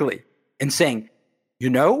weekly and saying, you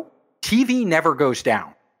know, TV never goes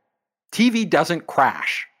down. TV doesn't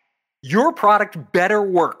crash. Your product better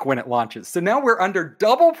work when it launches. So now we're under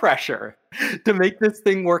double pressure to make this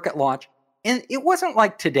thing work at launch. And it wasn't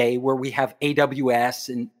like today where we have AWS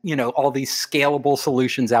and, you know, all these scalable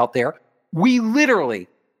solutions out there. We literally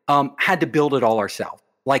had to build it all ourselves.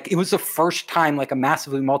 Like, it was the first time like a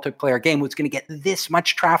massively multiplayer game was going to get this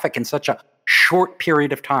much traffic in such a short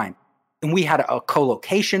period of time. And we had a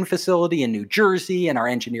co-location facility in New Jersey, and our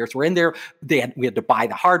engineers were in there. We had to buy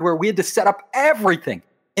the hardware. We had to set up everything.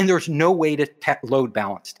 And there's no way to load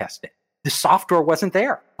balance test it. The software wasn't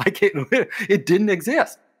there. Like, it didn't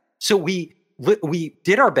exist. So we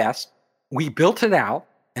did our best. We built it out,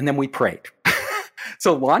 and then we prayed.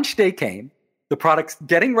 So launch day came. The product's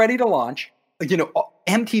getting ready to launch. You know,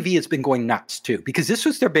 MTV has been going nuts too, because this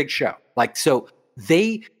was their big show. Like, so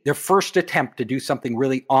their first attempt to do something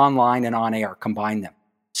really online and on air combined them.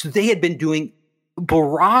 So they had been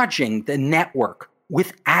barraging the network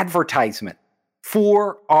with advertisement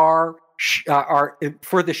for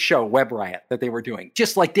for the show Web Riot that they were doing,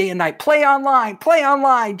 just like day and night. Play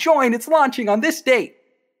online, join, it's launching on this date.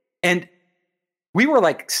 And we were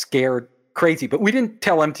like scared crazy, but we didn't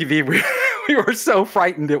tell MTV. We were so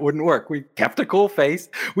frightened it wouldn't work. We kept a cool face.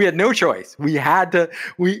 We had no choice. We had to,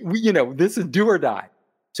 you know, this is do or die.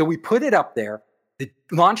 So we put it up there. The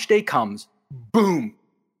launch day comes, boom,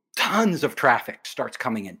 tons of traffic starts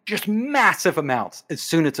coming in, just massive amounts as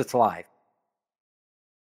soon as it's live.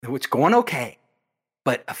 It's going okay.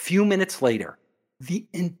 But a few minutes later, the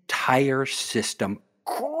entire system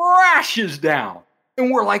crashes down.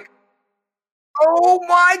 And we're like, oh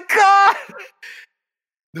my God.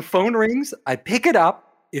 The phone rings. I pick it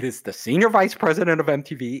up. It is the senior vice president of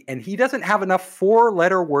MTV, and he doesn't have enough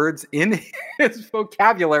 4-letter words in his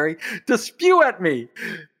vocabulary to spew at me.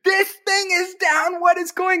 This thing is down. What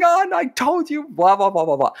is going on? I told you, blah, blah, blah,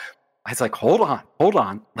 blah, blah. I was like, hold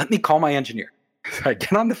on. Let me call my engineer. So I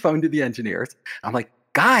get on the phone to the engineers. I'm like,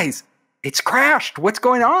 guys, it's crashed. What's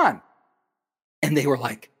going on? And they were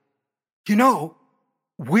like, you know,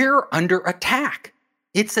 we're under attack.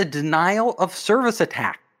 It's a denial of service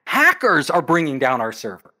attack. Hackers are bringing down our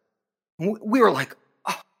server. We were like,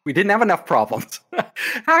 We didn't have enough problems.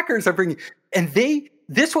 Hackers are bringing, and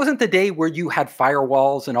this wasn't the day where you had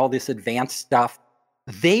firewalls and all this advanced stuff.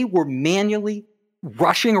 They were manually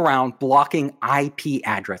rushing around blocking IP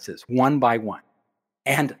addresses one by one.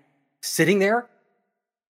 And sitting there,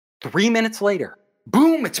 3 minutes later,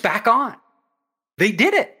 boom, it's back on. They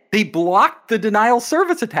did it. They blocked the denial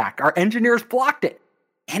service attack. Our engineers blocked it.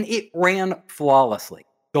 And it ran flawlessly.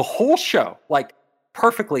 The whole show, like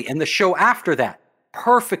perfectly. And the show after that,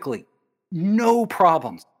 perfectly. No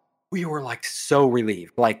problems. We were like so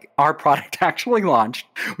relieved. Like our product actually launched.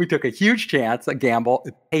 We took a huge chance, a gamble.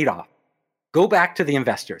 It paid off. Go back to the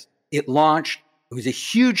investors. It launched. It was a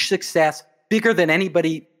huge success, bigger than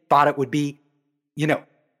anybody thought it would be. You know,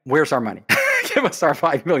 where's our money? Give us our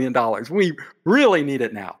 $5 million. We really need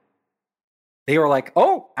it now. They were like,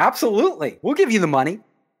 oh, absolutely. We'll give you the money.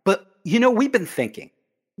 But, you know, we've been thinking,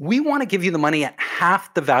 we want to give you the money at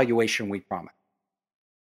half the valuation we promised.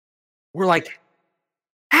 We're like,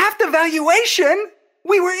 half the valuation?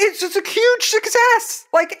 It's just a huge success.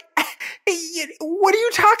 Like, what are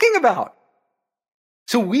you talking about?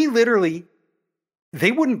 So we literally,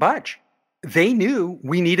 they wouldn't budge. They knew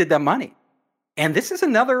we needed that money. And this is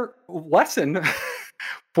another lesson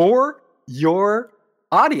for your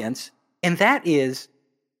audience. And that is,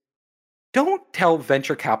 don't tell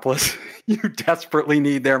venture capitalists you desperately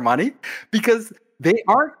need their money, because they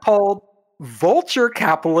aren't called vulture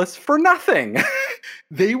capitalists for nothing.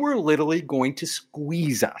 They were literally going to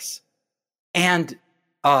squeeze us. And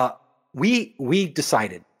we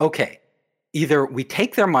decided, okay, either we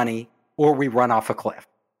take their money or we run off a cliff.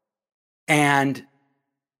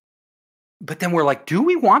 But then we're like, do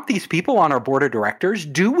we want these people on our board of directors?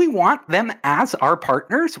 Do we want them as our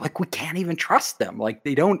partners? Like, we can't even trust them. Like,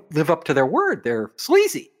 they don't live up to their word. They're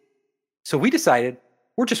sleazy. So we decided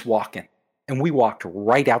we're just walking. And we walked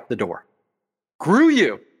right out the door. Grew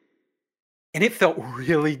you. And it felt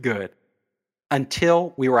really good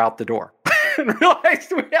until we were out the door and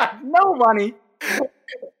realized we had no money.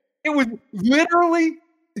 It was literally,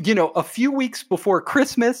 a few weeks before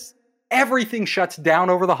Christmas. Everything shuts down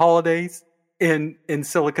over the holidays in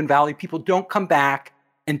Silicon Valley. People don't come back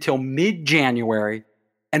until mid-January,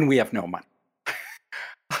 and we have no money.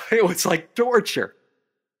 It was like torture.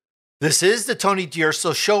 This is the Tony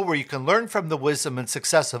DUrso Show, where you can learn from the wisdom and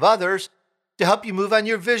success of others to help you move on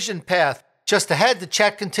your vision path. Just ahead, the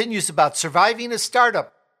chat continues about surviving a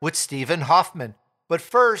startup with Stephen Hoffman. But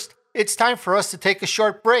first, it's time for us to take a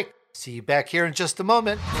short break. See you back here in just a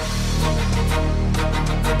moment.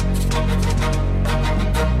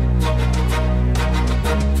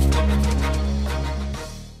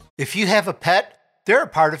 If you have a pet, they're a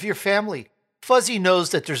part of your family. Fuzzy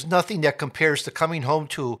knows that there's nothing that compares to coming home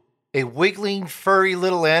to a wiggling, furry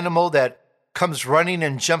little animal that comes running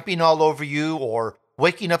and jumping all over you or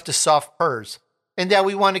waking up to soft purrs, and that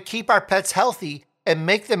we want to keep our pets healthy and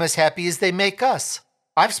make them as happy as they make us.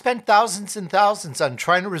 I've spent thousands and thousands on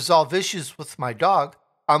trying to resolve issues with my dog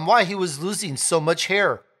on why he was losing so much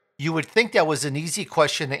hair. You would think that was an easy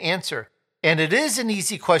question to answer, and it is an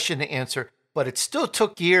easy question to answer, but it still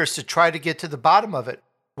took years to try to get to the bottom of it.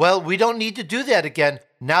 Well, we don't need to do that again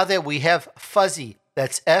now that we have Fuzzy.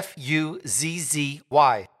 That's Fuzzy.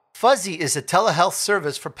 Fuzzy is a telehealth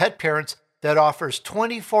service for pet parents that offers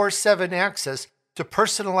 24/7 access to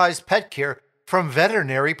personalized pet care from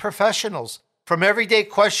veterinary professionals. From everyday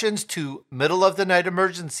questions to middle-of-the-night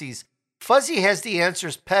emergencies, Fuzzy has the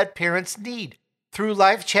answers pet parents need through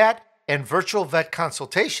live chat and virtual vet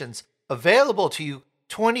consultations available to you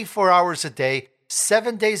 24 hours a day,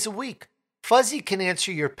 7 days a week. Fuzzy can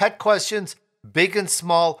answer your pet questions, big and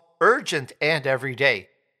small, urgent and every day.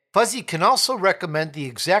 Fuzzy can also recommend the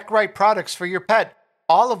exact right products for your pet,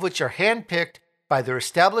 all of which are handpicked by their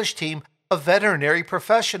established team of veterinary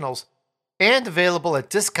professionals and available at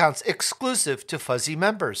discounts exclusive to Fuzzy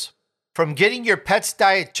members. From getting your pet's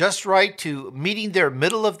diet just right to meeting their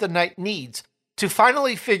middle-of-the-night needs to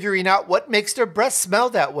finally figuring out what makes their breath smell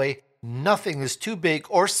that way, nothing is too big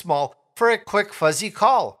or small for a quick Fuzzy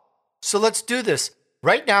call. So let's do this.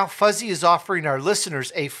 Right now, Fuzzy is offering our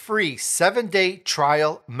listeners a free 7-day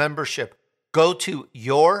trial membership. Go to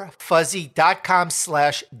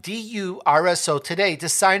yourfuzzy.com/DURSO today to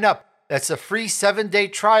sign up. That's a free 7-day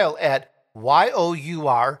trial at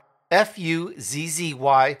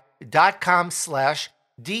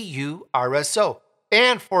yourfuzzy.com/DURSO.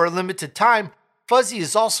 And for a limited time, Fuzzy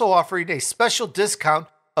is also offering a special discount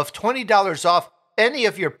of $20 off any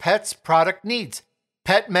of your pet's product needs.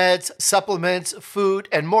 Pet meds, supplements, food,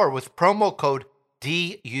 and more with promo code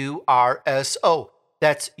DURSO.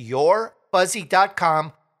 That's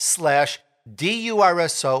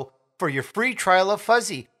yourfuzzy.com/DURSO for your free trial of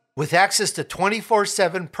Fuzzy. with access to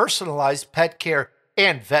 24/7 personalized pet care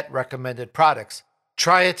and vet-recommended products.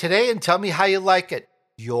 Try it today and tell me how you like it.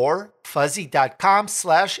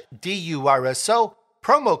 yourfuzzy.com/DURSO,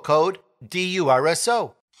 promo code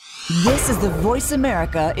DURSO. This is the Voice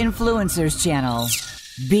America Influencers Channel.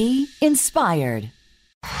 Be inspired.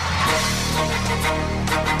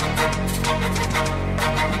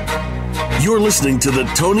 You're listening to the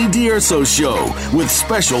Tony DUrso Show with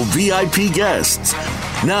special VIP guests.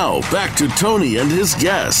 Now, back to Tony and his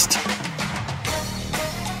guest.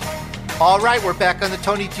 All right, we're back on the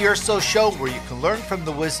Tony DUrso Show, where you can learn from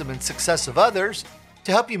the wisdom and success of others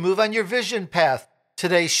to help you move on your vision path.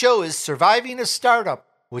 Today's show is Surviving a Startup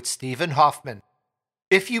with Stephen Hoffman.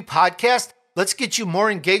 If you podcast, let's get you more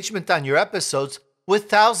engagement on your episodes with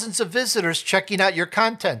thousands of visitors checking out your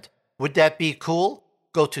content. Would that be cool?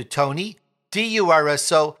 Go to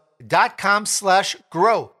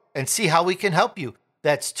TonyDUrso.com/grow and see how we can help you.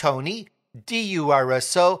 That's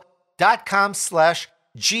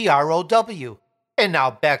TonyDUrso.com/GROW. And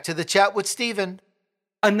now back to the chat with Stephen.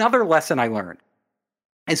 Another lesson I learned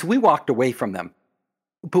is we walked away from them,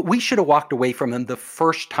 but we should have walked away from them the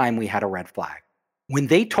first time we had a red flag. When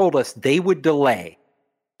they told us they would delay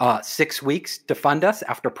 6 weeks to fund us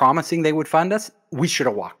after promising they would fund us, we should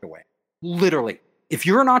have walked away. Literally. If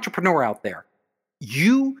you're an entrepreneur out there,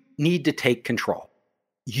 you need to take control.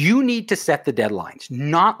 You need to set the deadlines,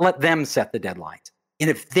 not let them set the deadlines. And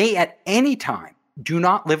if they at any time do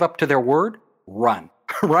not live up to their word, run.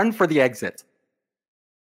 Run for the exits.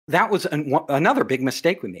 That was another big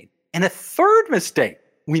mistake we made. And a third mistake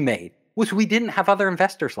we made was we didn't have other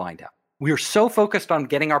investors lined up. We were so focused on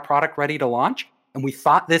getting our product ready to launch, and we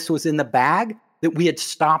thought this was in the bag, that we had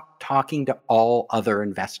stopped talking to all other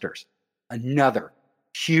investors. Another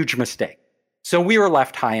huge mistake. So we were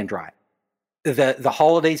left high and dry. The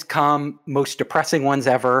holidays come, most depressing ones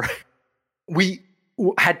ever. We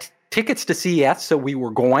had tickets to CES, so we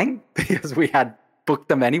were going because we had booked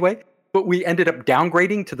them anyway. But we ended up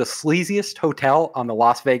downgrading to the sleaziest hotel on the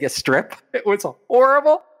Las Vegas Strip. It was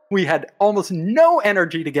horrible. We had almost no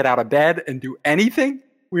energy to get out of bed and do anything.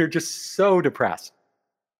 We were just so depressed.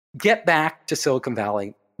 Get back to Silicon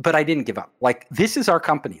Valley, but I didn't give up. Like, this is our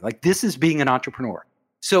company. Like, this is being an entrepreneur.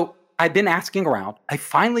 So I've been asking around. I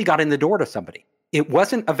finally got in the door to somebody. It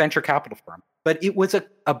wasn't a venture capital firm, but it was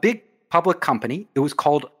a big public company. It was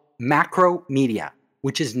called Macro Media,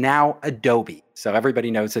 which is now Adobe. So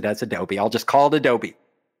everybody knows it as Adobe. I'll just call it Adobe.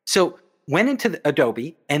 So went into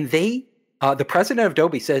Adobe, and the president of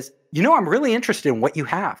Adobe says, I'm really interested in what you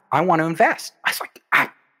have. I want to invest. I was like,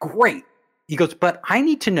 great. He goes, but I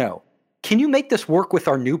need to know, can you make this work with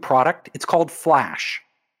our new product? It's called Flash.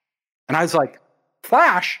 And I was like,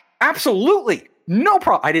 Flash? Absolutely. No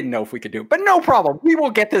problem. I didn't know if we could do it, but no problem. We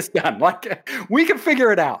will get this done. Like, we can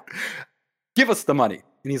figure it out. Give us the money.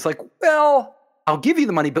 And he's like, well, I'll give you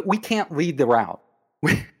the money, but we can't lead the round.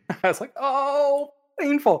 I was like, oh,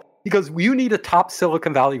 painful. He goes, you need a top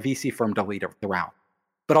Silicon Valley VC firm to lead the round.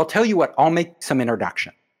 But I'll tell you what, I'll make some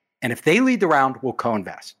introduction. And if they lead the round, we'll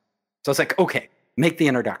co-invest. So I was like, okay, make the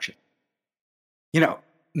introduction.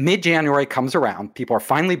 Mid-January comes around. People are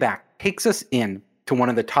finally back, takes us in to one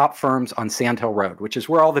of the top firms on Sand Hill Road, which is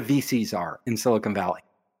where all the VCs are in Silicon Valley.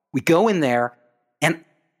 We go in there, and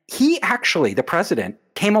he actually, the president,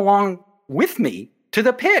 came along with me to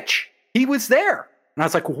the pitch. He was there. And I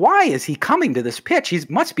was like, why is he coming to this pitch? He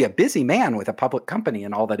must be a busy man with a public company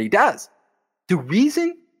and all that he does. The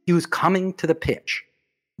reason he was coming to the pitch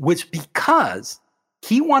was because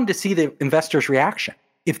he wanted to see the investor's reaction.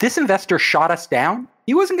 If this investor shot us down,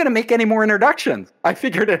 he wasn't going to make any more introductions. I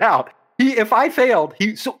figured it out. If I failed,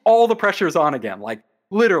 so all the pressure's on again. Like,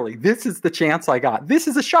 literally, this is the chance I got. This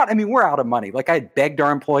is a shot. I mean, we're out of money. Like, I had begged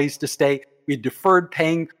our employees to stay. We had deferred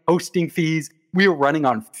paying hosting fees. We were running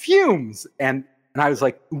on fumes. And I was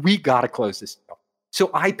like, we got to close this deal.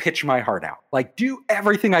 So I pitched my heart out. Like, do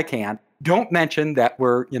everything I can. Don't mention that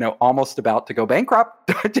we're, almost about to go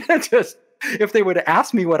bankrupt. Just, if they would have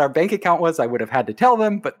asked me what our bank account was, I would have had to tell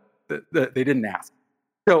them, but they didn't ask.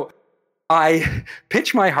 So I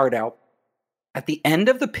pitched my heart out. At the end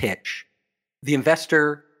of the pitch, the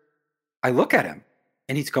investor, I look at him,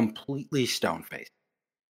 and he's completely stone-faced.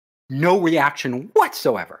 No reaction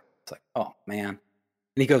whatsoever. It's like, oh, man. And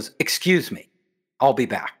he goes, excuse me, I'll be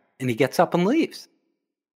back. And he gets up and leaves.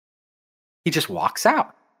 He just walks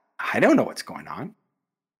out. I don't know what's going on.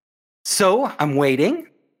 So I'm waiting.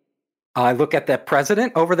 I look at the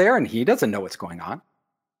president over there, and he doesn't know what's going on.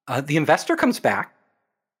 The investor comes back.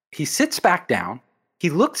 He sits back down. He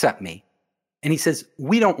looks at me, and he says,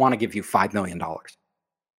 we don't want to give you $5 million.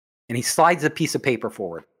 And he slides a piece of paper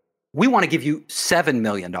forward. we want to give you $7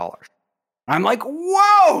 million. I'm like,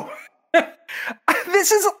 whoa,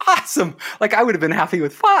 this is awesome. Like, I would have been happy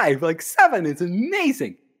with 5, like 7 is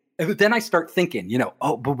amazing. And then I start thinking,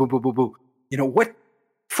 what,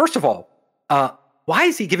 first of all, why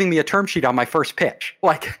is he giving me a term sheet on my first pitch?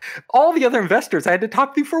 Like, all the other investors I had to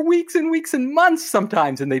talk to for weeks and weeks and months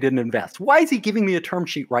sometimes, and they didn't invest. Why is he giving me a term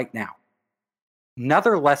sheet right now?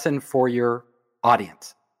 Another lesson for your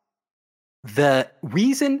audience. The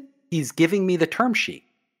reason he's giving me the term sheet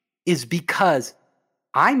is because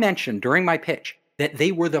I mentioned during my pitch that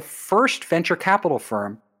they were the first venture capital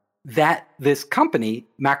firm that this company,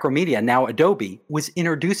 Macromedia, now Adobe, was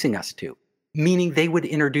introducing us to, meaning they would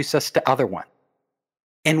introduce us to other ones.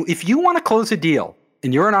 And if you want to close a deal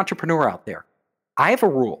and you're an entrepreneur out there, I have a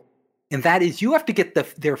rule, and that is you have to get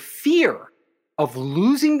their fear of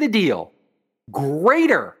losing the deal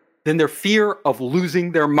greater than their fear of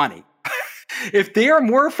losing their money. If they are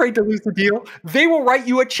more afraid to lose the deal, they will write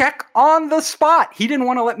you a check on the spot. He didn't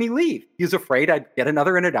want to let me leave. He was afraid I'd get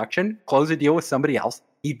another introduction, close a deal with somebody else.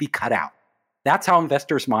 He'd be cut out. That's how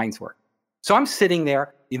investors' minds work. So I'm sitting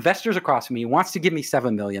there. The investor's across from me. He wants to give me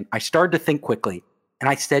 $7 million. I started to think quickly, and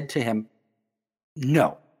I said to him,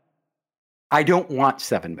 no, I don't want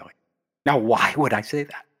 $7 million. Now, why would I say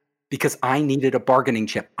that? Because I needed a bargaining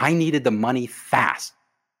chip. I needed the money fast.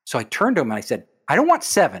 So I turned to him and I said, I don't want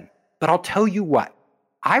 7. But I'll tell you what,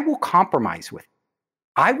 I will compromise with you.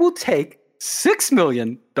 I will take $6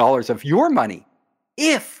 million of your money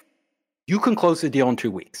if you can close the deal in 2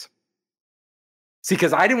 weeks. See,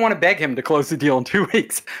 because I didn't want to beg him to close the deal in 2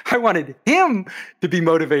 weeks. I wanted him to be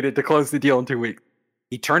motivated to close the deal in 2 weeks.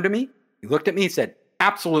 He turned to me, he looked at me, he said,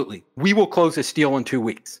 absolutely, we will close this deal in 2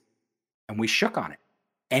 weeks. And we shook on it.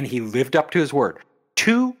 And he lived up to his word.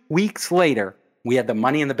 2 weeks later, we had the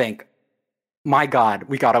money in the bank. My God,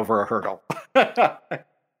 we got over a hurdle.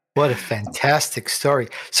 What a fantastic story.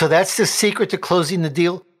 So that's the secret to closing the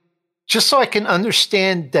deal. Just so I can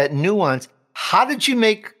understand that nuance, how did you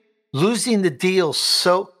make losing the deal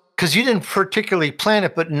so, because you didn't particularly plan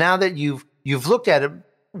it, but now that you've looked at it,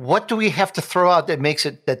 what do we have to throw out that makes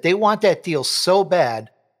it that they want that deal so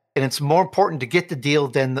bad and it's more important to get the deal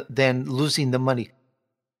than losing the money?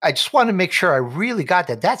 I just want to make sure I really got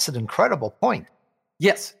that. That's an incredible point.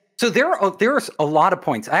 Yes. So there's a lot of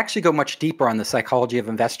points. I actually go much deeper on the psychology of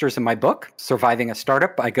investors in my book, Surviving a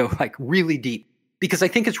Startup. I go like really deep because I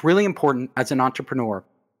think it's really important as an entrepreneur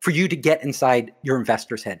for you to get inside your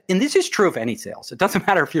investor's head. And this is true of any sales. It doesn't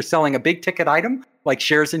matter if you're selling a big ticket item like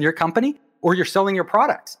shares in your company or you're selling your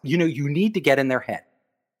products. You need to get in their head.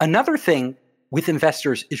 Another thing with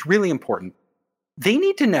investors is really important. They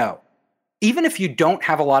need to know, even if you don't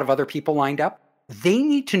have a lot of other people lined up, they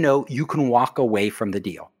need to know you can walk away from the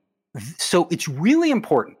deal. So it's really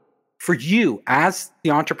important for you as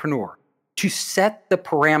the entrepreneur to set the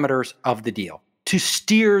parameters of the deal, to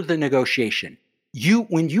steer the negotiation.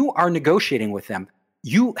 When you are negotiating with them,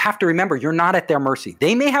 you have to remember you're not at their mercy.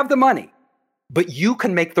 They may have the money, but you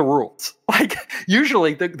can make the rules. Like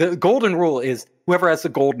usually the golden rule is whoever has the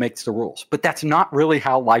gold makes the rules, but that's not really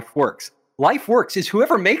how life works. Life works is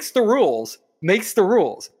whoever makes the rules makes the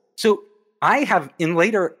rules. So I have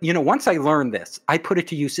once I learned this, I put it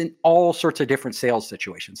to use in all sorts of different sales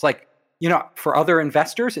situations. Like, for other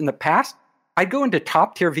investors in the past, I'd go into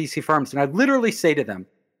top tier VC firms and I'd literally say to them,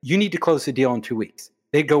 you need to close the deal in 2 weeks.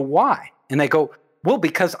 They'd go, why? And they go, well,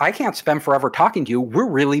 because I can't spend forever talking to you. We're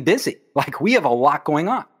really busy. Like we have a lot going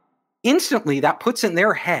on. Instantly, that puts in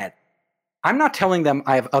their head, I'm not telling them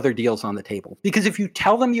I have other deals on the table. Because if you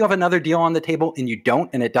tell them you have another deal on the table and you don't,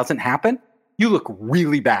 and it doesn't happen, you look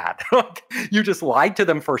really bad. You just lied to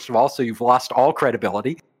them, first of all, so you've lost all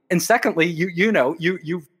credibility. And secondly,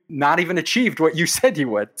 you've not even achieved what you said you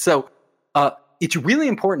would. So it's really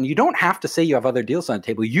important. You don't have to say you have other deals on the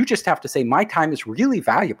table. You just have to say, my time is really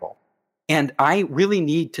valuable. And I really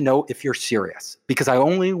need to know if you're serious, because I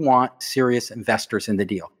only want serious investors in the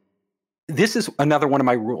deal. This is another one of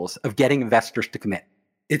my rules of getting investors to commit.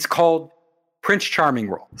 It's called Prince Charming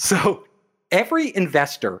rule. So every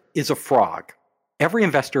investor is a frog. Every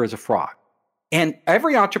investor is a frog. And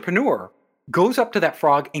every entrepreneur goes up to that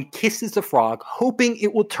frog and kisses the frog, hoping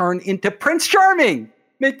it will turn into Prince Charming,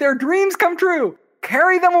 make their dreams come true,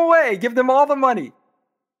 carry them away, give them all the money.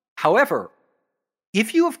 However,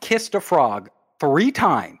 if you have kissed a frog 3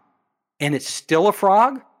 times and it's still a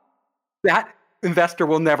frog, that investor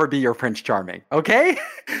will never be your Prince Charming, okay?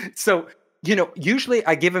 So, usually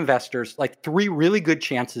I give investors like 3 really good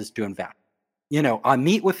chances to invest. I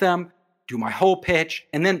meet with them, do my whole pitch,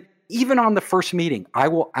 and then even on the first meeting, I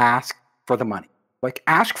will ask for the money. Like,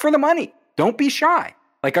 ask for the money. Don't be shy.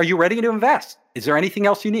 Like, are you ready to invest? Is there anything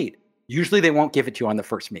else you need? Usually they won't give it to you on the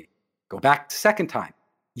first meeting. Go back the second time.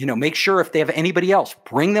 Make sure if they have anybody else,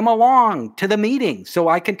 bring them along to the meeting so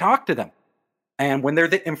I can talk to them. And when they're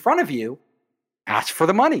in front of you, ask for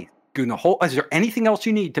the money. Is there anything else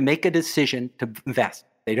you need to make a decision to invest?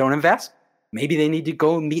 They don't invest. Maybe they need to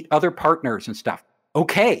go meet other partners and stuff.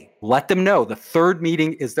 Okay, let them know the third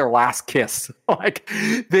meeting is their last kiss.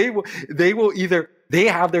 They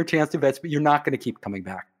have their chance to invest, but you're not going to keep coming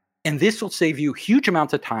back. And this will save you huge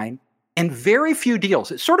amounts of time and very few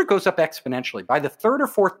deals. It sort of goes up exponentially. By the third or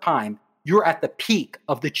fourth time, you're at the peak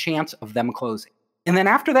of the chance of them closing. And then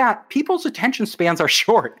after that, people's attention spans are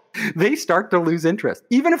short. They start to lose interest.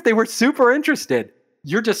 Even if they were super interested,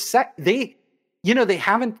 you're just set. They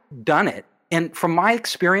haven't done it. And from my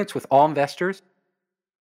experience with all investors,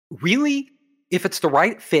 really, if it's the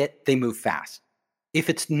right fit, they move fast. If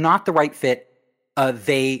it's not the right fit,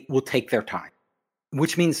 they will take their time,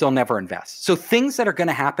 which means they'll never invest. So things that are going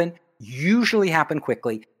to happen usually happen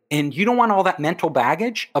quickly. And you don't want all that mental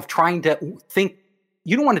baggage of trying to think.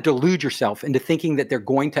 You don't want to delude yourself into thinking that they're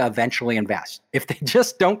going to eventually invest. If they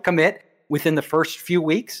just don't commit within the first few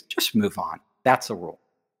weeks, just move on. That's the rule.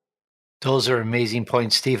 Those are amazing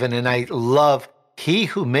points, Stephen. And I love he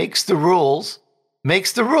who makes the rules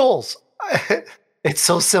makes the rules. It's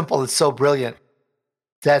so simple. It's so brilliant.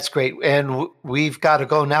 That's great. And we've got to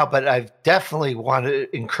go now, but I definitely want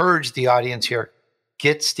to encourage the audience here.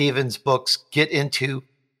 Get Stephen's books, get into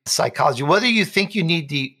psychology. Whether you think you need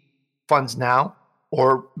the funds now,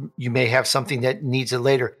 or you may have something that needs it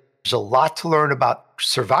later. There's a lot to learn about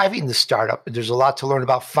surviving the startup. There's a lot to learn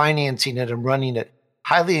about financing it and running it.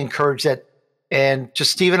 Highly encourage that. And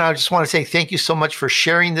just, Stephen, I just want to say thank you so much for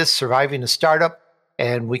sharing this, Surviving a Startup.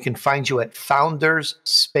 And we can find you at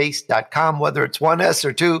foundersspace.com, whether it's 1 S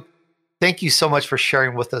or 2. Thank you so much for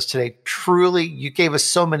sharing with us today. Truly, you gave us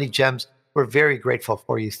so many gems. We're very grateful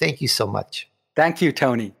for you. Thank you so much. Thank you,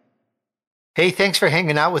 Tony. Hey, thanks for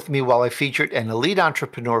hanging out with me while I featured an elite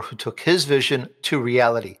entrepreneur who took his vision to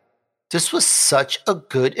reality. This was such a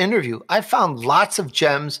good interview. I found lots of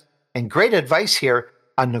gems and great advice here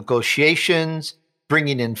on negotiations,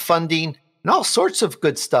 bringing in funding, and all sorts of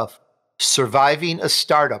good stuff. Surviving a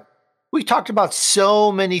startup. We talked about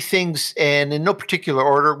so many things, and in no particular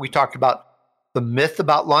order, we talked about the myth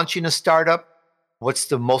about launching a startup. What's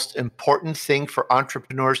the most important thing for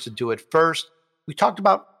entrepreneurs to do at first? We talked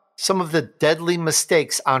about some of the deadly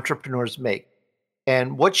mistakes entrepreneurs make.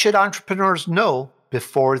 And what should entrepreneurs know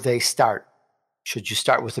before they start? Should you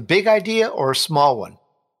start with a big idea or a small one?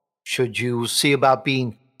 Should you see about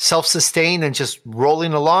being self-sustained and just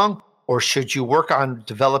rolling along? Or should you work on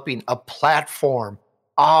developing a platform?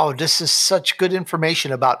 Oh, this is such good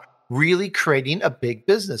information about really creating a big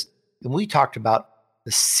business. And we talked about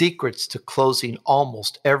the secrets to closing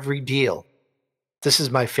almost every deal. This is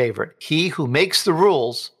my favorite. He who makes the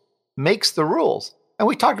rules makes the rules. And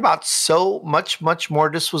we talked about so much more.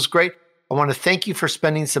 This was great. I want to thank you for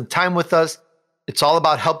spending some time with us. It's all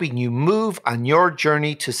about helping you move on your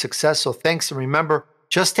journey to success. So thanks. And remember,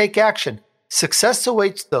 just take action. Success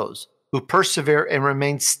awaits those who persevere and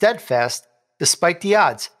remain steadfast despite the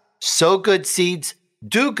odds. Sow good seeds,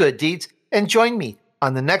 do good deeds, and join me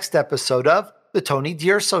on the next episode of The Tony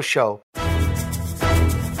DUrso Show.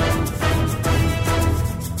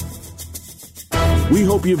 We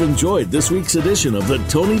hope you've enjoyed this week's edition of the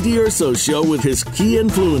Tony DUrso Show with his key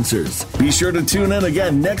influencers. Be sure to tune in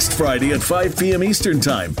again next Friday at 5 p.m. Eastern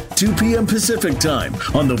Time, 2 p.m. Pacific Time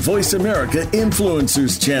on the Voice America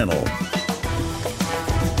Influencers channel.